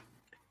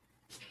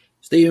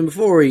 Steven,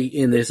 before we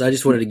end this, I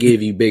just wanted to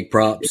give you big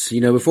props.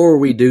 Before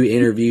we do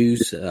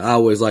interviews, I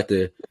always like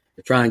to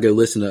try and go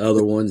listen to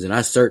other ones, and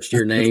I searched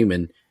your name,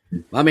 and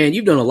my man,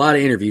 you've done a lot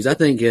of interviews. I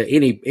think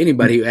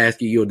anybody who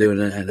asks you, you'll do it,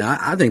 and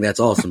I think that's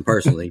awesome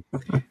personally.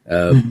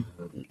 I think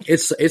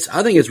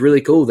it's really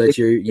cool that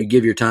you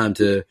give your time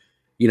to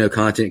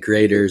content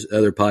creators,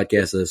 other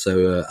podcasters.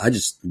 So I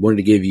just wanted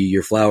to give you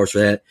your flowers for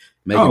that,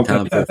 making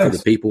time for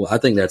the people. I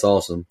think that's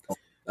awesome.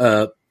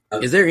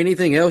 Is there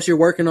anything else you're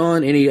working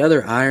on? Any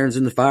other irons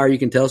in the fire you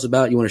can tell us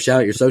about? You want to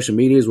shout out your social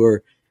medias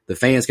where the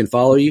fans can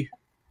follow you?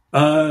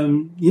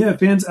 Yeah,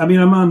 fans. I mean,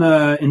 I'm on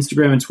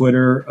Instagram and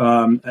Twitter.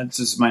 That's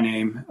just my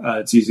name.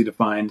 It's easy to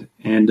find.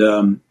 And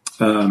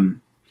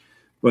I'm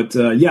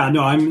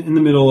in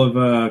the middle of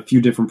a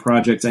few different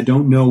projects. I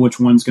don't know which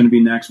one's going to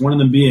be next. One of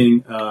them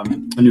being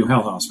a new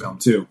Hell House film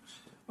too.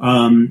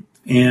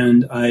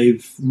 And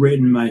I've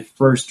written my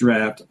first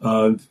draft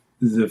of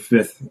the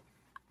 5th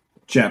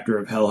chapter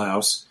of Hell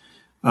House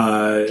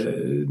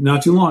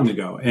not too long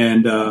ago,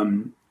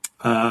 and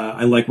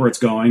I like where it's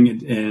going.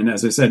 And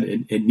as I said,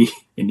 it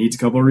needs a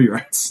couple of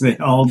rewrites. They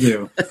all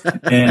do.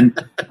 And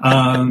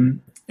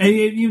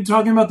you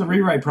talking about the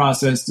rewrite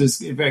process,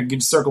 just if I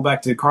could circle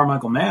back to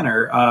Carmichael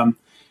Manor,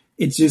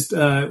 it's just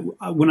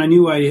when I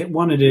knew I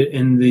wanted it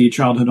in the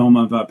childhood home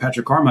of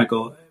Patrick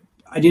Carmichael,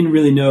 I didn't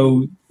really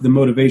know the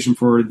motivation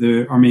for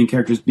our main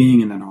characters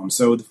being in that home.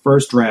 So the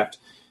first draft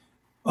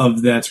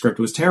of that script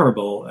was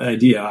terrible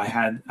idea. I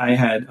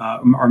had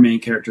our main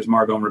characters,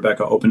 Margot and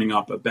Rebecca, opening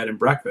up a bed and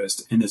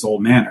breakfast in this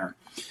old manor.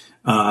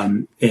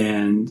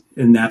 And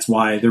that's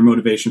why their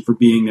motivation for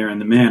being there in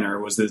the manor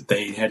was that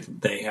they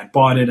had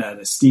bought it at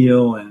a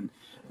steal. And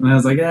I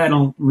was like, I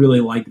don't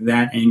really like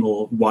that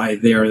angle, why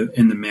they're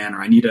in the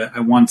manor. I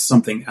want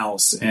something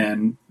else.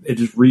 And it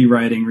just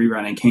rewriting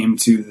came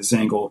to this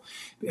angle.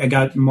 I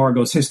got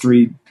Margot's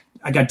history.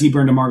 I got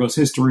deeper into Margot's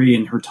history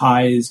and her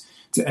ties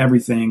to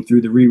everything through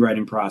the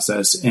rewriting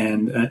process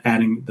and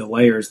adding the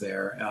layers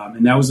there.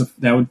 And that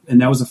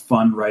was a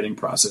fun writing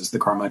process, the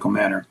Carmichael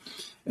Manor.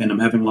 And I'm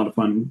having a lot of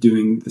fun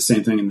doing the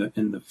same thing in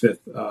the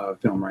 5th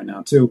film right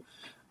now too.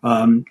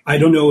 I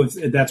don't know if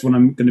that's what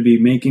I'm going to be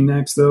making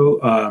next though,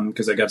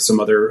 because I got some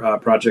other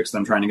projects that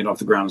I'm trying to get off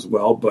the ground as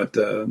well. But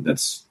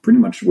that's pretty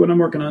much what I'm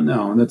working on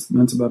now, and that's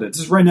about it. It's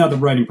just right now the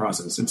writing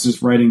process. It's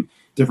just writing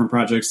different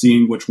projects,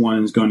 seeing which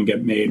one is going to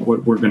get made,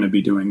 what we're going to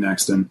be doing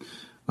next, and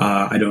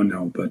I don't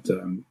know. But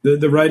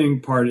the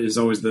writing part is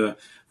always the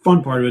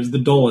fun part of it. Is the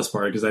dullest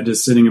part because I'm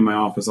just sitting in my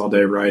office all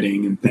day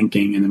writing and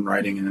thinking and then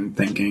writing and then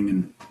thinking,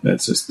 and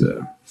that's just.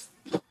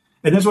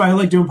 And that's why I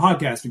like doing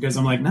podcasts, because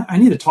I'm like, no, I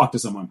need to talk to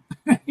someone.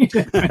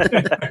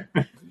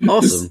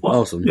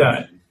 Awesome.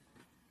 Yeah.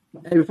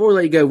 Hey, before we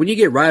let you go, when you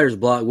get writer's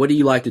block, what do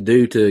you like to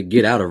do to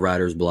get out of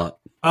writer's block?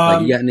 You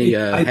got any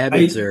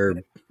habits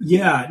or?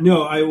 Yeah,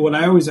 no. What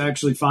I always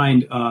actually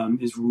find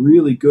is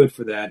really good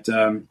for that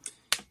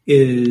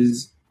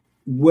is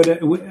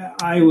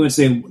I would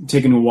say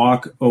taking a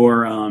walk,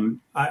 or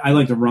I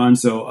like to run,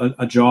 so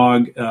a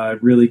jog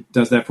really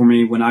does that for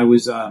me. When I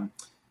was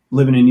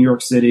living in New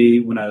York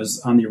City, when I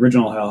was on the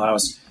original Hell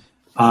House,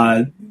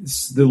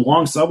 the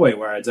long subway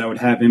rides I would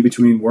have in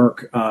between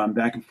work,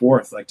 back and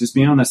forth, like just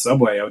being on that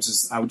subway, I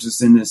was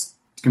just in this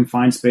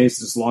confined space,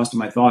 just lost in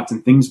my thoughts,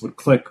 and things would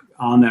click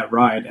on that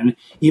ride. And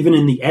even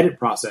in the edit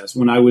process,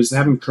 when I was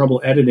having trouble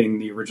editing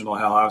the original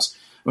Hell House,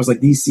 I was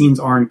like, these scenes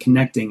aren't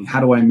connecting. How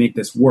do I make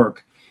this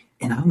work?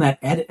 And on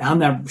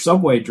that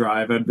subway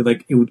drive, I'd be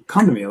like, it would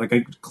come to me, like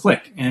I could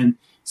click. And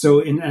so,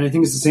 and I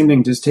think it's the same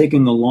thing, just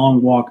taking the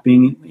long walk,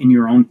 being in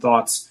your own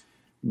thoughts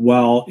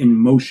while in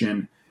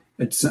motion.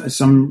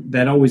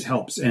 That always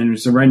helps. And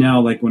so right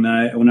now, like when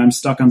I'm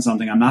stuck on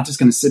something, I'm not just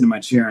going to sit in my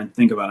chair and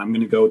think about it. I'm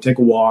going to go take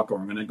a walk, or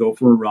I'm going to go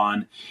for a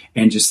run,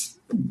 and just,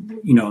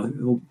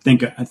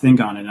 think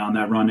on it on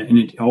that run. And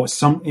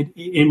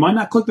it might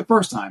not click the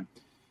first time.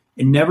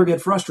 And never get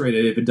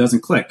frustrated if it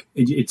doesn't click.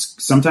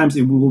 Sometimes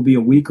it will be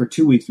a week or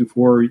 2 weeks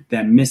before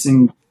that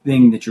missing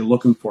thing that you're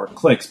looking for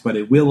clicks, but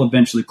it will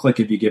eventually click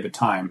if you give it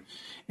time.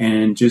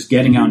 And just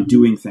getting out and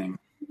doing things,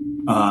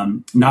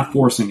 not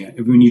forcing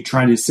it. When you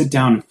try to sit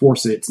down and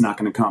force it, it's not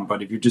going to come.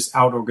 But if you're just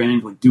out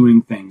organically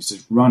doing things,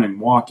 just running,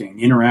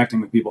 walking,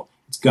 interacting with people,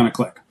 it's going to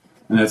click.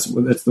 And that's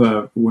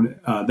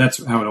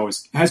how it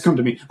always has come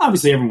to me.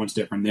 Obviously, everyone's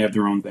different; they have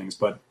their own things,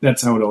 but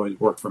that's how it always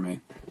worked for me.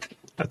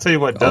 I'll tell you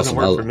what doesn't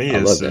work for me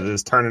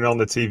is turning on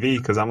the TV,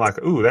 because I'm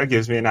like, ooh, that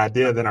gives me an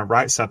idea. Then I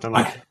write something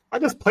like, I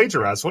just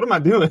plagiarized. What am I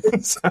doing?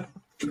 So,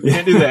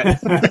 can't do that.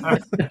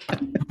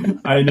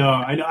 I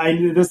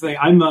know. This thing,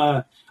 I'm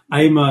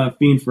a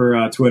fiend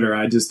for Twitter.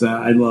 I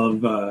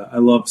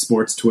love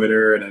sports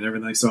Twitter and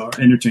everything. So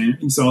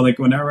entertaining. So like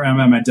whenever I'm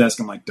at my desk,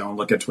 I'm like, don't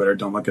look at Twitter.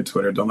 Don't look at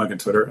Twitter. Don't look at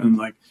Twitter. And I'm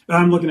like,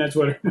 I'm looking at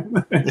Twitter. I'm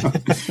like,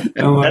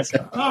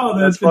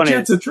 the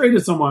Jets have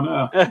traded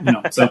someone.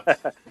 So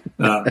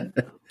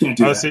can't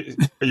do that. So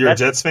you're a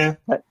Jets fan?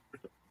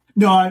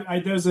 No,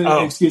 there's an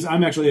excuse.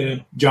 I'm actually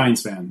a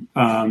Giants fan.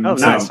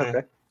 Nice.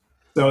 Okay.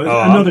 So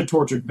another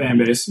tortured fan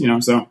base,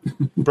 so.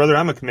 Brother,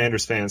 I'm a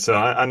Commanders fan, so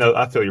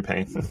I feel your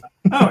pain.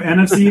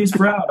 NFC is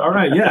proud. All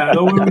right, yeah.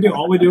 What do we do?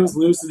 All we do is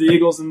lose to the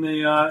Eagles and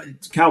the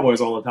Cowboys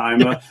all the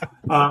time.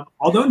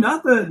 Although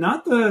not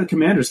the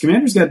Commanders.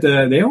 Commanders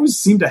they always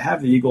seem to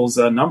have the Eagles'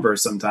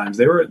 numbers sometimes.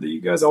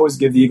 You guys always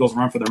give the Eagles a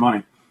run for their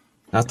money.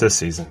 Not this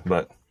season,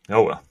 but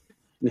oh well.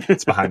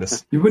 It's behind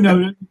us. You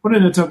put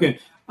in a tough game.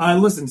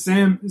 Listen,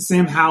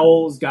 Sam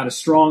Howell's got a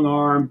strong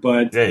arm,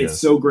 but it's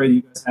so great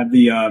you guys have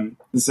the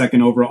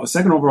second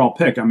overall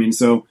pick. I mean,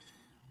 so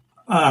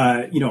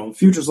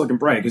future's looking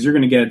bright because you're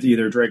going to get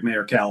either Drake May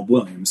or Caleb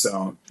Williams.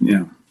 So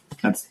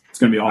it's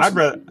going to be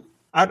awesome.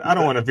 I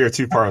don't want to veer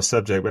too far off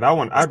subject, but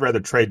I'd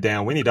rather trade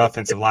down. We need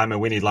offensive linemen.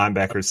 We need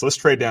linebackers. Let's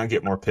trade down,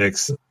 get more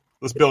picks.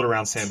 Let's build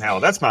around Sam Howell.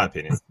 That's my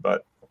opinion,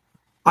 but.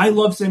 I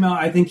love Sam Howell.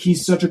 I think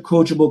he's such a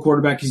coachable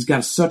quarterback. He's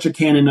got such a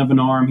cannon of an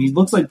arm. He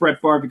looks like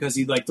Brett Favre because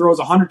he throws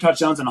 100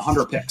 touchdowns and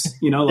 100 picks.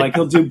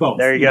 He'll do both.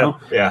 There you go.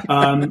 Yeah.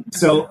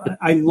 So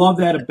I love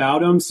that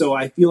about him. So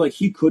I feel like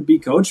he could be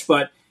coached.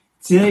 But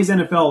today's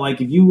NFL,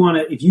 like if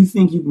you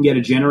think you can get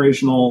a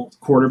generational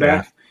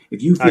quarterback,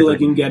 if you feel like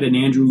you can get an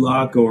Andrew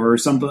Luck or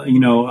something,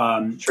 you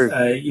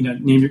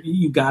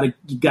gotta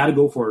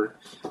go for it.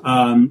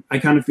 I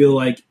kind of feel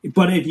like,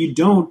 but if you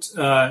don't,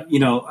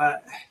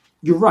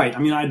 you're right. I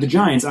mean, the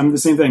Giants, I'm the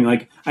same thing.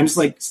 Like, I'm just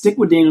like, stick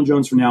with Daniel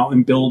Jones for now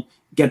and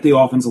get the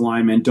offensive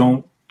lineman.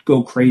 Don't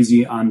go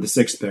crazy on the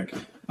 6th pick.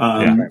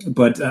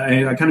 But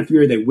I kind of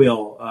fear they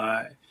will.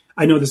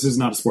 I know this is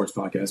not a sports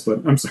podcast,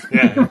 but I'm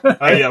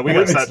sorry. We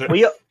got sidetracked.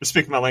 You're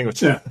speaking my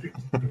language. Yeah.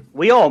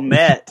 We all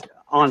met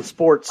on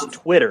sports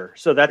Twitter.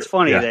 So that's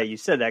funny that you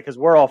said that because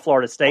we're all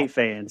Florida State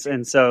fans.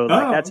 And so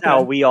that's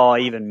how we all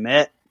even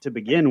met to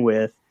begin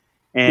with.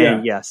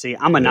 And see,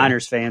 I'm a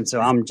Niners fan,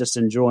 so I'm just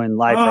enjoying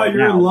life right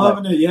now. Oh, you're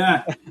loving it,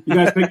 yeah. You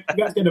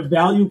guys get a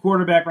value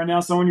quarterback right now,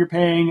 someone you're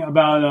paying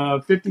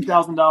about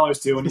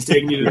 $50,000 to, and he's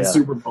taking you to the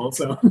Super Bowl.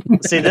 So,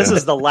 see, this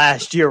is the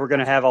last year we're going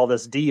to have all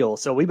this deal,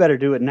 so we better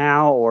do it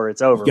now, or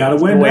it's over. You got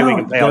to win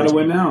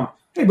now.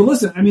 Hey, but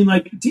listen, I mean,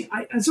 like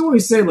I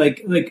always say,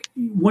 like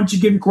once you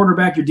give your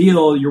quarterback your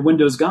deal, your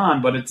window's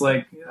gone. But it's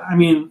like, I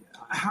mean,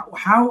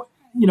 how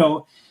is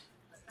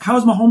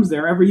Mahomes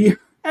there every year?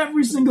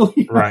 Every single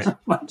year. Right.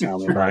 Tell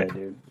me about it,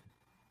 dude.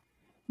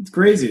 It's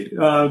crazy.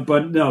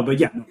 But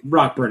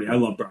Brock Purdy. I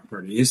love Brock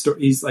Purdy.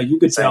 He's like, you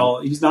could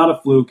tell he's not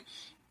a fluke.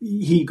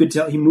 He could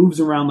tell he moves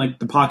around like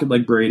the pocket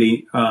like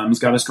Brady. He's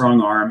got a strong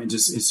arm.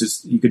 It's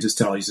just you could just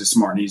tell he's just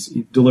smart.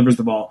 He delivers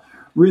the ball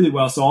really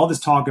well. So all this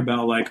talk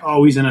about like,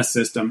 oh, he's in a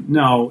system.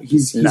 No,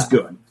 he's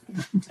good.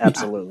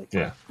 Absolutely.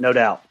 Yeah. No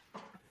doubt.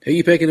 Who are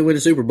you picking to win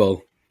the Super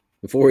Bowl?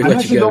 Before we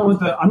let you go.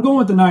 I'm going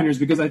with the Niners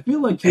because I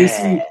feel like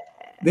KC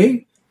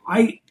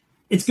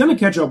it's going to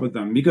catch up with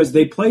them because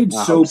they played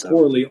so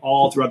poorly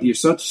all throughout the year,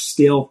 such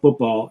stale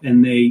football,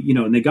 and they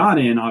got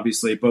in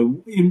obviously. But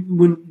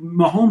when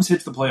Mahomes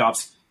hits the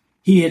playoffs,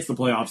 he hits the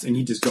playoffs and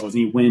he just goes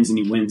and he wins and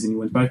he wins and he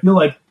wins. But I feel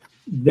like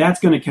that's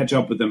going to catch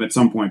up with them at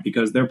some point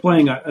because they're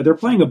playing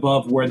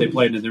above where they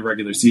played in the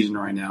regular season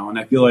right now, and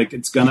I feel like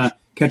it's going to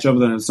catch up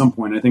with them at some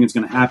point. I think it's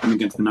going to happen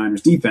against the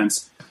Niners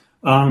defense.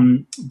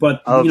 But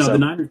the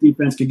Niners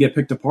defense could get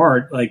picked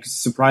apart, like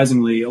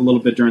surprisingly, a little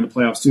bit during the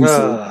playoffs too.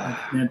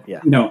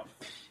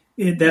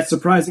 That's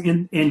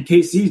surprising. And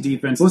KC's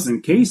defense.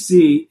 Listen,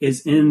 KC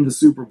is in the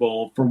Super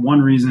Bowl for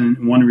one reason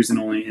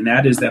only, and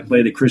that is that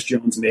play that Chris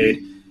Jones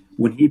made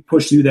when he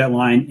pushed through that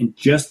line and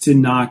just to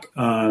knock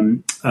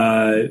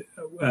Buffalo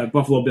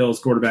Bills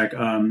quarterback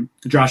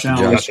Josh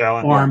Allen's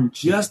arm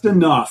just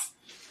enough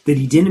that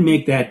he didn't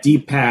make that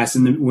deep pass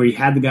and where he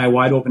had the guy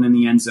wide open in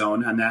the end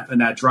zone on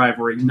that drive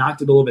where he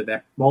knocked it a little bit.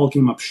 That ball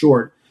came up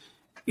short.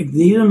 If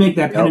they didn't make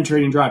that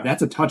penetrating drive,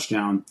 that's a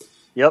touchdown.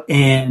 Yep.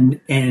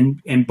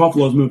 And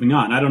Buffalo's moving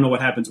on. I don't know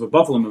what happens when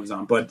Buffalo moves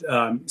on, but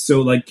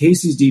so like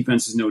KC's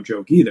defense is no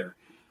joke either.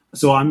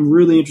 So I'm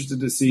really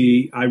interested to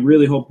see. I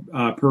really hope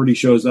Purdy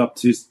shows up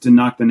to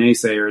knock the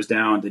naysayers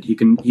down. That he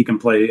can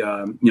play.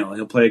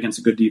 He'll play against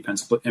a good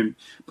defense and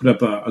put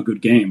up a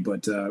good game.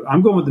 But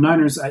I'm going with the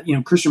Niners.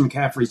 Christian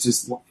McCaffrey's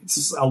just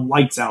a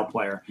lights out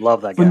player.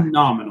 Love that guy.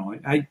 Phenomenal.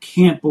 I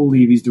can't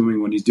believe he's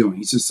doing what he's doing.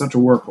 He's just such a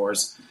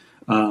workhorse.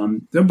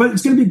 But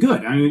it's going to be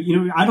good. I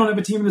mean, I don't have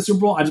a team in the Super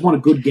Bowl. I just want a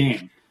good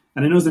game.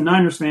 And I know as a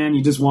Niners fan,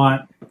 you just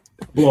want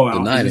blowout. The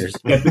Niners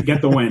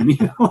get the win.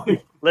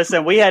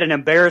 Listen, we had an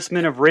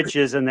embarrassment of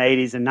riches in the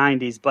 80s and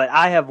 90s, but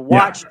I have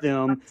watched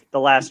them the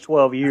last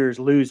 12 years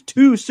lose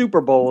 2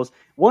 Super Bowls,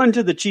 one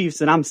to the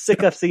Chiefs, and I'm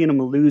sick of seeing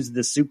them lose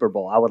the Super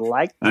Bowl. I would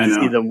like to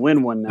see them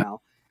win one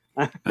now.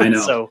 I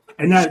know.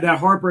 And that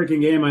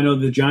heartbreaking game, I know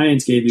the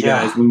Giants gave you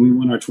guys when we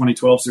won our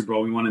 2012 Super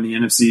Bowl. We won in the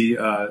NFC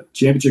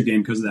Championship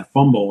game because of that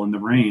fumble in the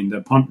rain, the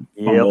punt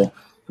fumble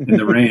in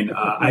the rain.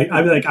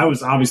 I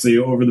was obviously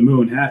over the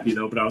moon happy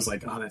though, but I was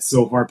like, oh, that's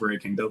so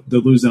heartbreaking. They're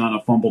losing on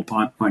a fumbled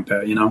punt like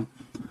that,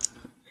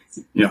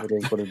 Yeah, it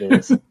is what it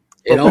is.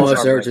 It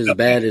almost hurts as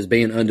bad as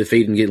being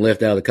undefeated and getting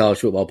left out of the college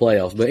football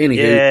playoffs. But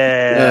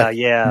anywho,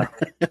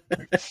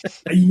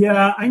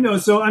 yeah, I know.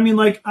 So I mean,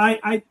 like,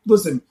 I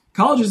listen.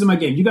 College isn't my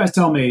game. You guys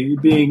tell me,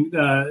 being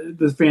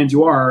the fans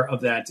you are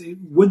of that,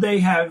 would they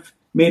have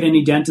made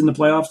any dent in the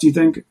playoffs, do you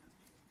think?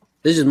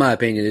 This is my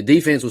opinion. The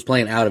defense was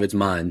playing out of its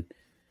mind.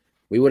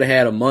 We would have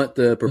had a month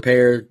to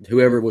prepare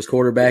whoever was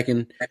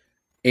quarterbacking,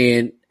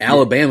 and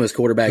Alabama's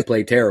quarterback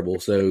played terrible.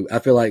 So I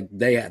feel like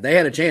they had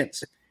a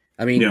chance.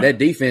 I mean, that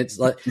defense,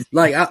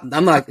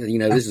 I'm not,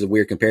 this is a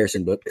weird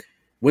comparison, but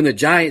when the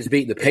Giants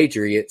beat the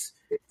Patriots,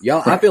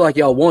 I feel like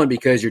y'all won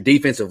because your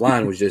defensive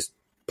line was just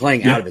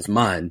playing out of its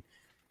mind.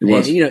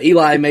 And,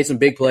 Eli made some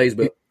big plays,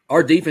 but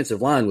our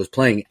defensive line was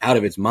playing out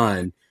of its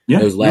mind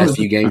those last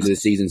few games of the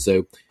season.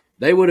 So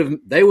they would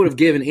have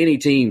given any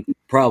team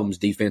problems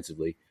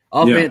defensively.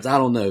 Offense, I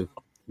don't know,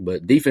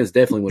 but defense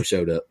definitely would have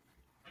showed up.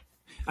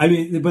 I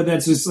mean, but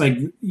that's just like,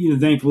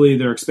 thankfully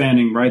they're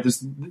expanding, right?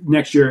 This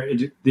next year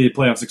the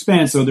playoffs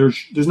expand, so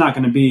there's not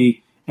going to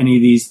be any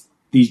of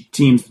these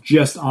teams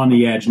just on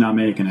the edge not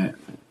making it.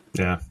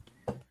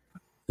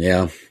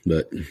 Yeah,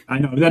 but I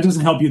know that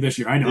doesn't help you this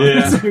year. I know.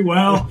 Yeah.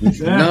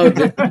 No,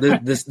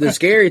 the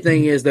scary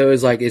thing is though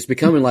is like it's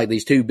becoming like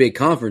these 2 big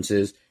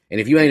conferences,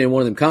 and if you ain't in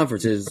one of them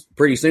conferences,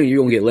 pretty soon you're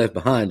gonna get left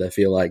behind. I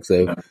feel like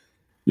so.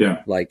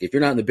 Yeah, like if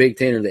you're not in the Big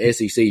Ten or the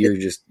SEC, you're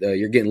just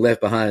you're getting left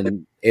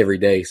behind every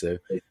day. So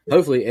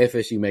hopefully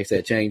FSU makes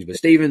that change. But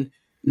Steven,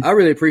 I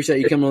really appreciate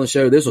you coming on the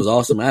show. This was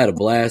awesome. I had a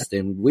blast,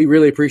 and we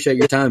really appreciate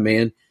your time,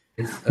 man.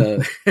 There's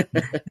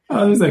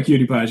that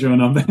cutie pie showing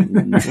up.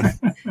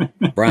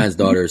 Brian's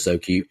daughter is so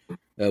cute.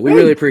 We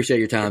really appreciate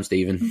your time,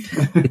 Steven.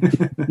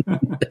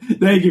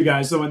 Thank you,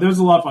 guys. So there was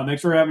a lot of fun.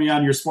 Thanks for having me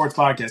on your sports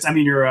podcast. I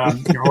mean, your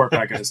horror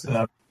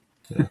podcast.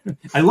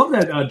 I love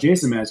that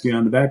Jason mask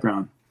on the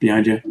background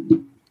behind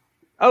you.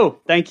 Oh,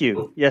 thank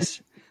you.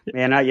 Yes,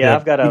 man.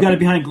 I've got you got it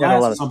behind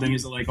glass or something.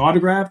 Is it like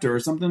autographed or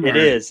something? It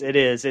is.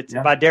 It's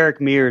by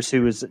Derek Mears,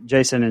 who was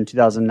Jason in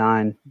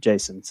 2009.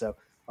 Jason. So,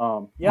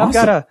 awesome.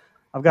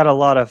 I've got a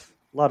lot of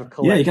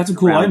collections. Yeah, you got some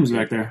cool items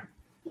back there.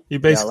 You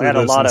basically live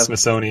in the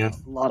Smithsonian.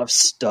 A lot of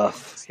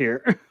stuff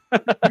here.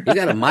 You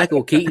got a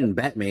Michael Keaton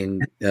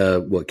Batman,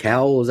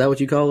 cowl? Is that what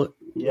you call it?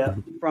 Yeah,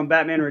 from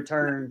Batman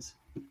Returns.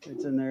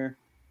 It's in there.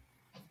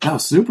 Oh,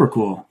 super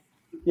cool.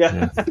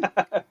 Yeah.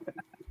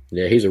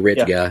 Yeah, he's a rich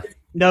guy.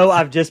 No,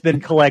 I've just been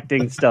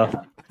collecting stuff.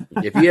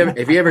 If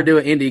you ever do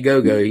an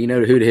Indiegogo, you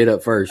know who to hit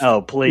up first.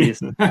 Oh,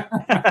 please.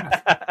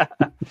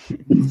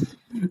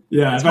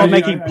 Yeah, it's called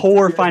making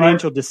poor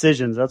financial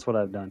decisions. That's what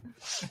I've done.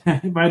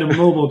 If I had a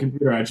mobile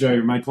computer, I'd show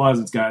you. My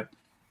closet's got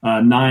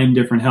 9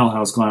 different Hell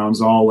House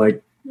clowns, all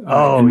like.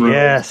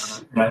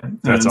 Yes,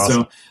 that's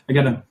awesome. So I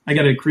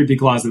got a creepy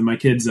closet. My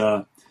kids,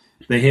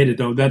 they hate it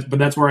though.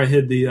 That's where I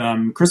hid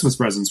the Christmas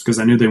presents because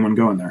I knew they wouldn't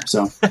go in there.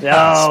 So.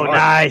 Oh,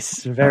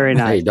 nice, very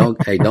nice.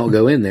 Hey, don't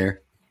go in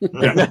there.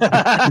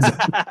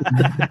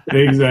 Yeah.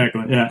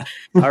 Exactly. Yeah.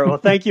 All right. Well,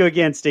 thank you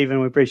again, Steven.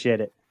 We appreciate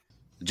it.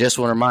 Just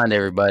want to remind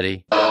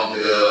everybody. Don't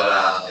go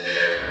out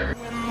there.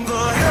 In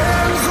the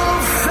hands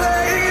of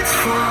fate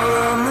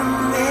from the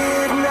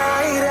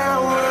midnight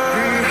hour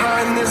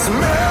behind this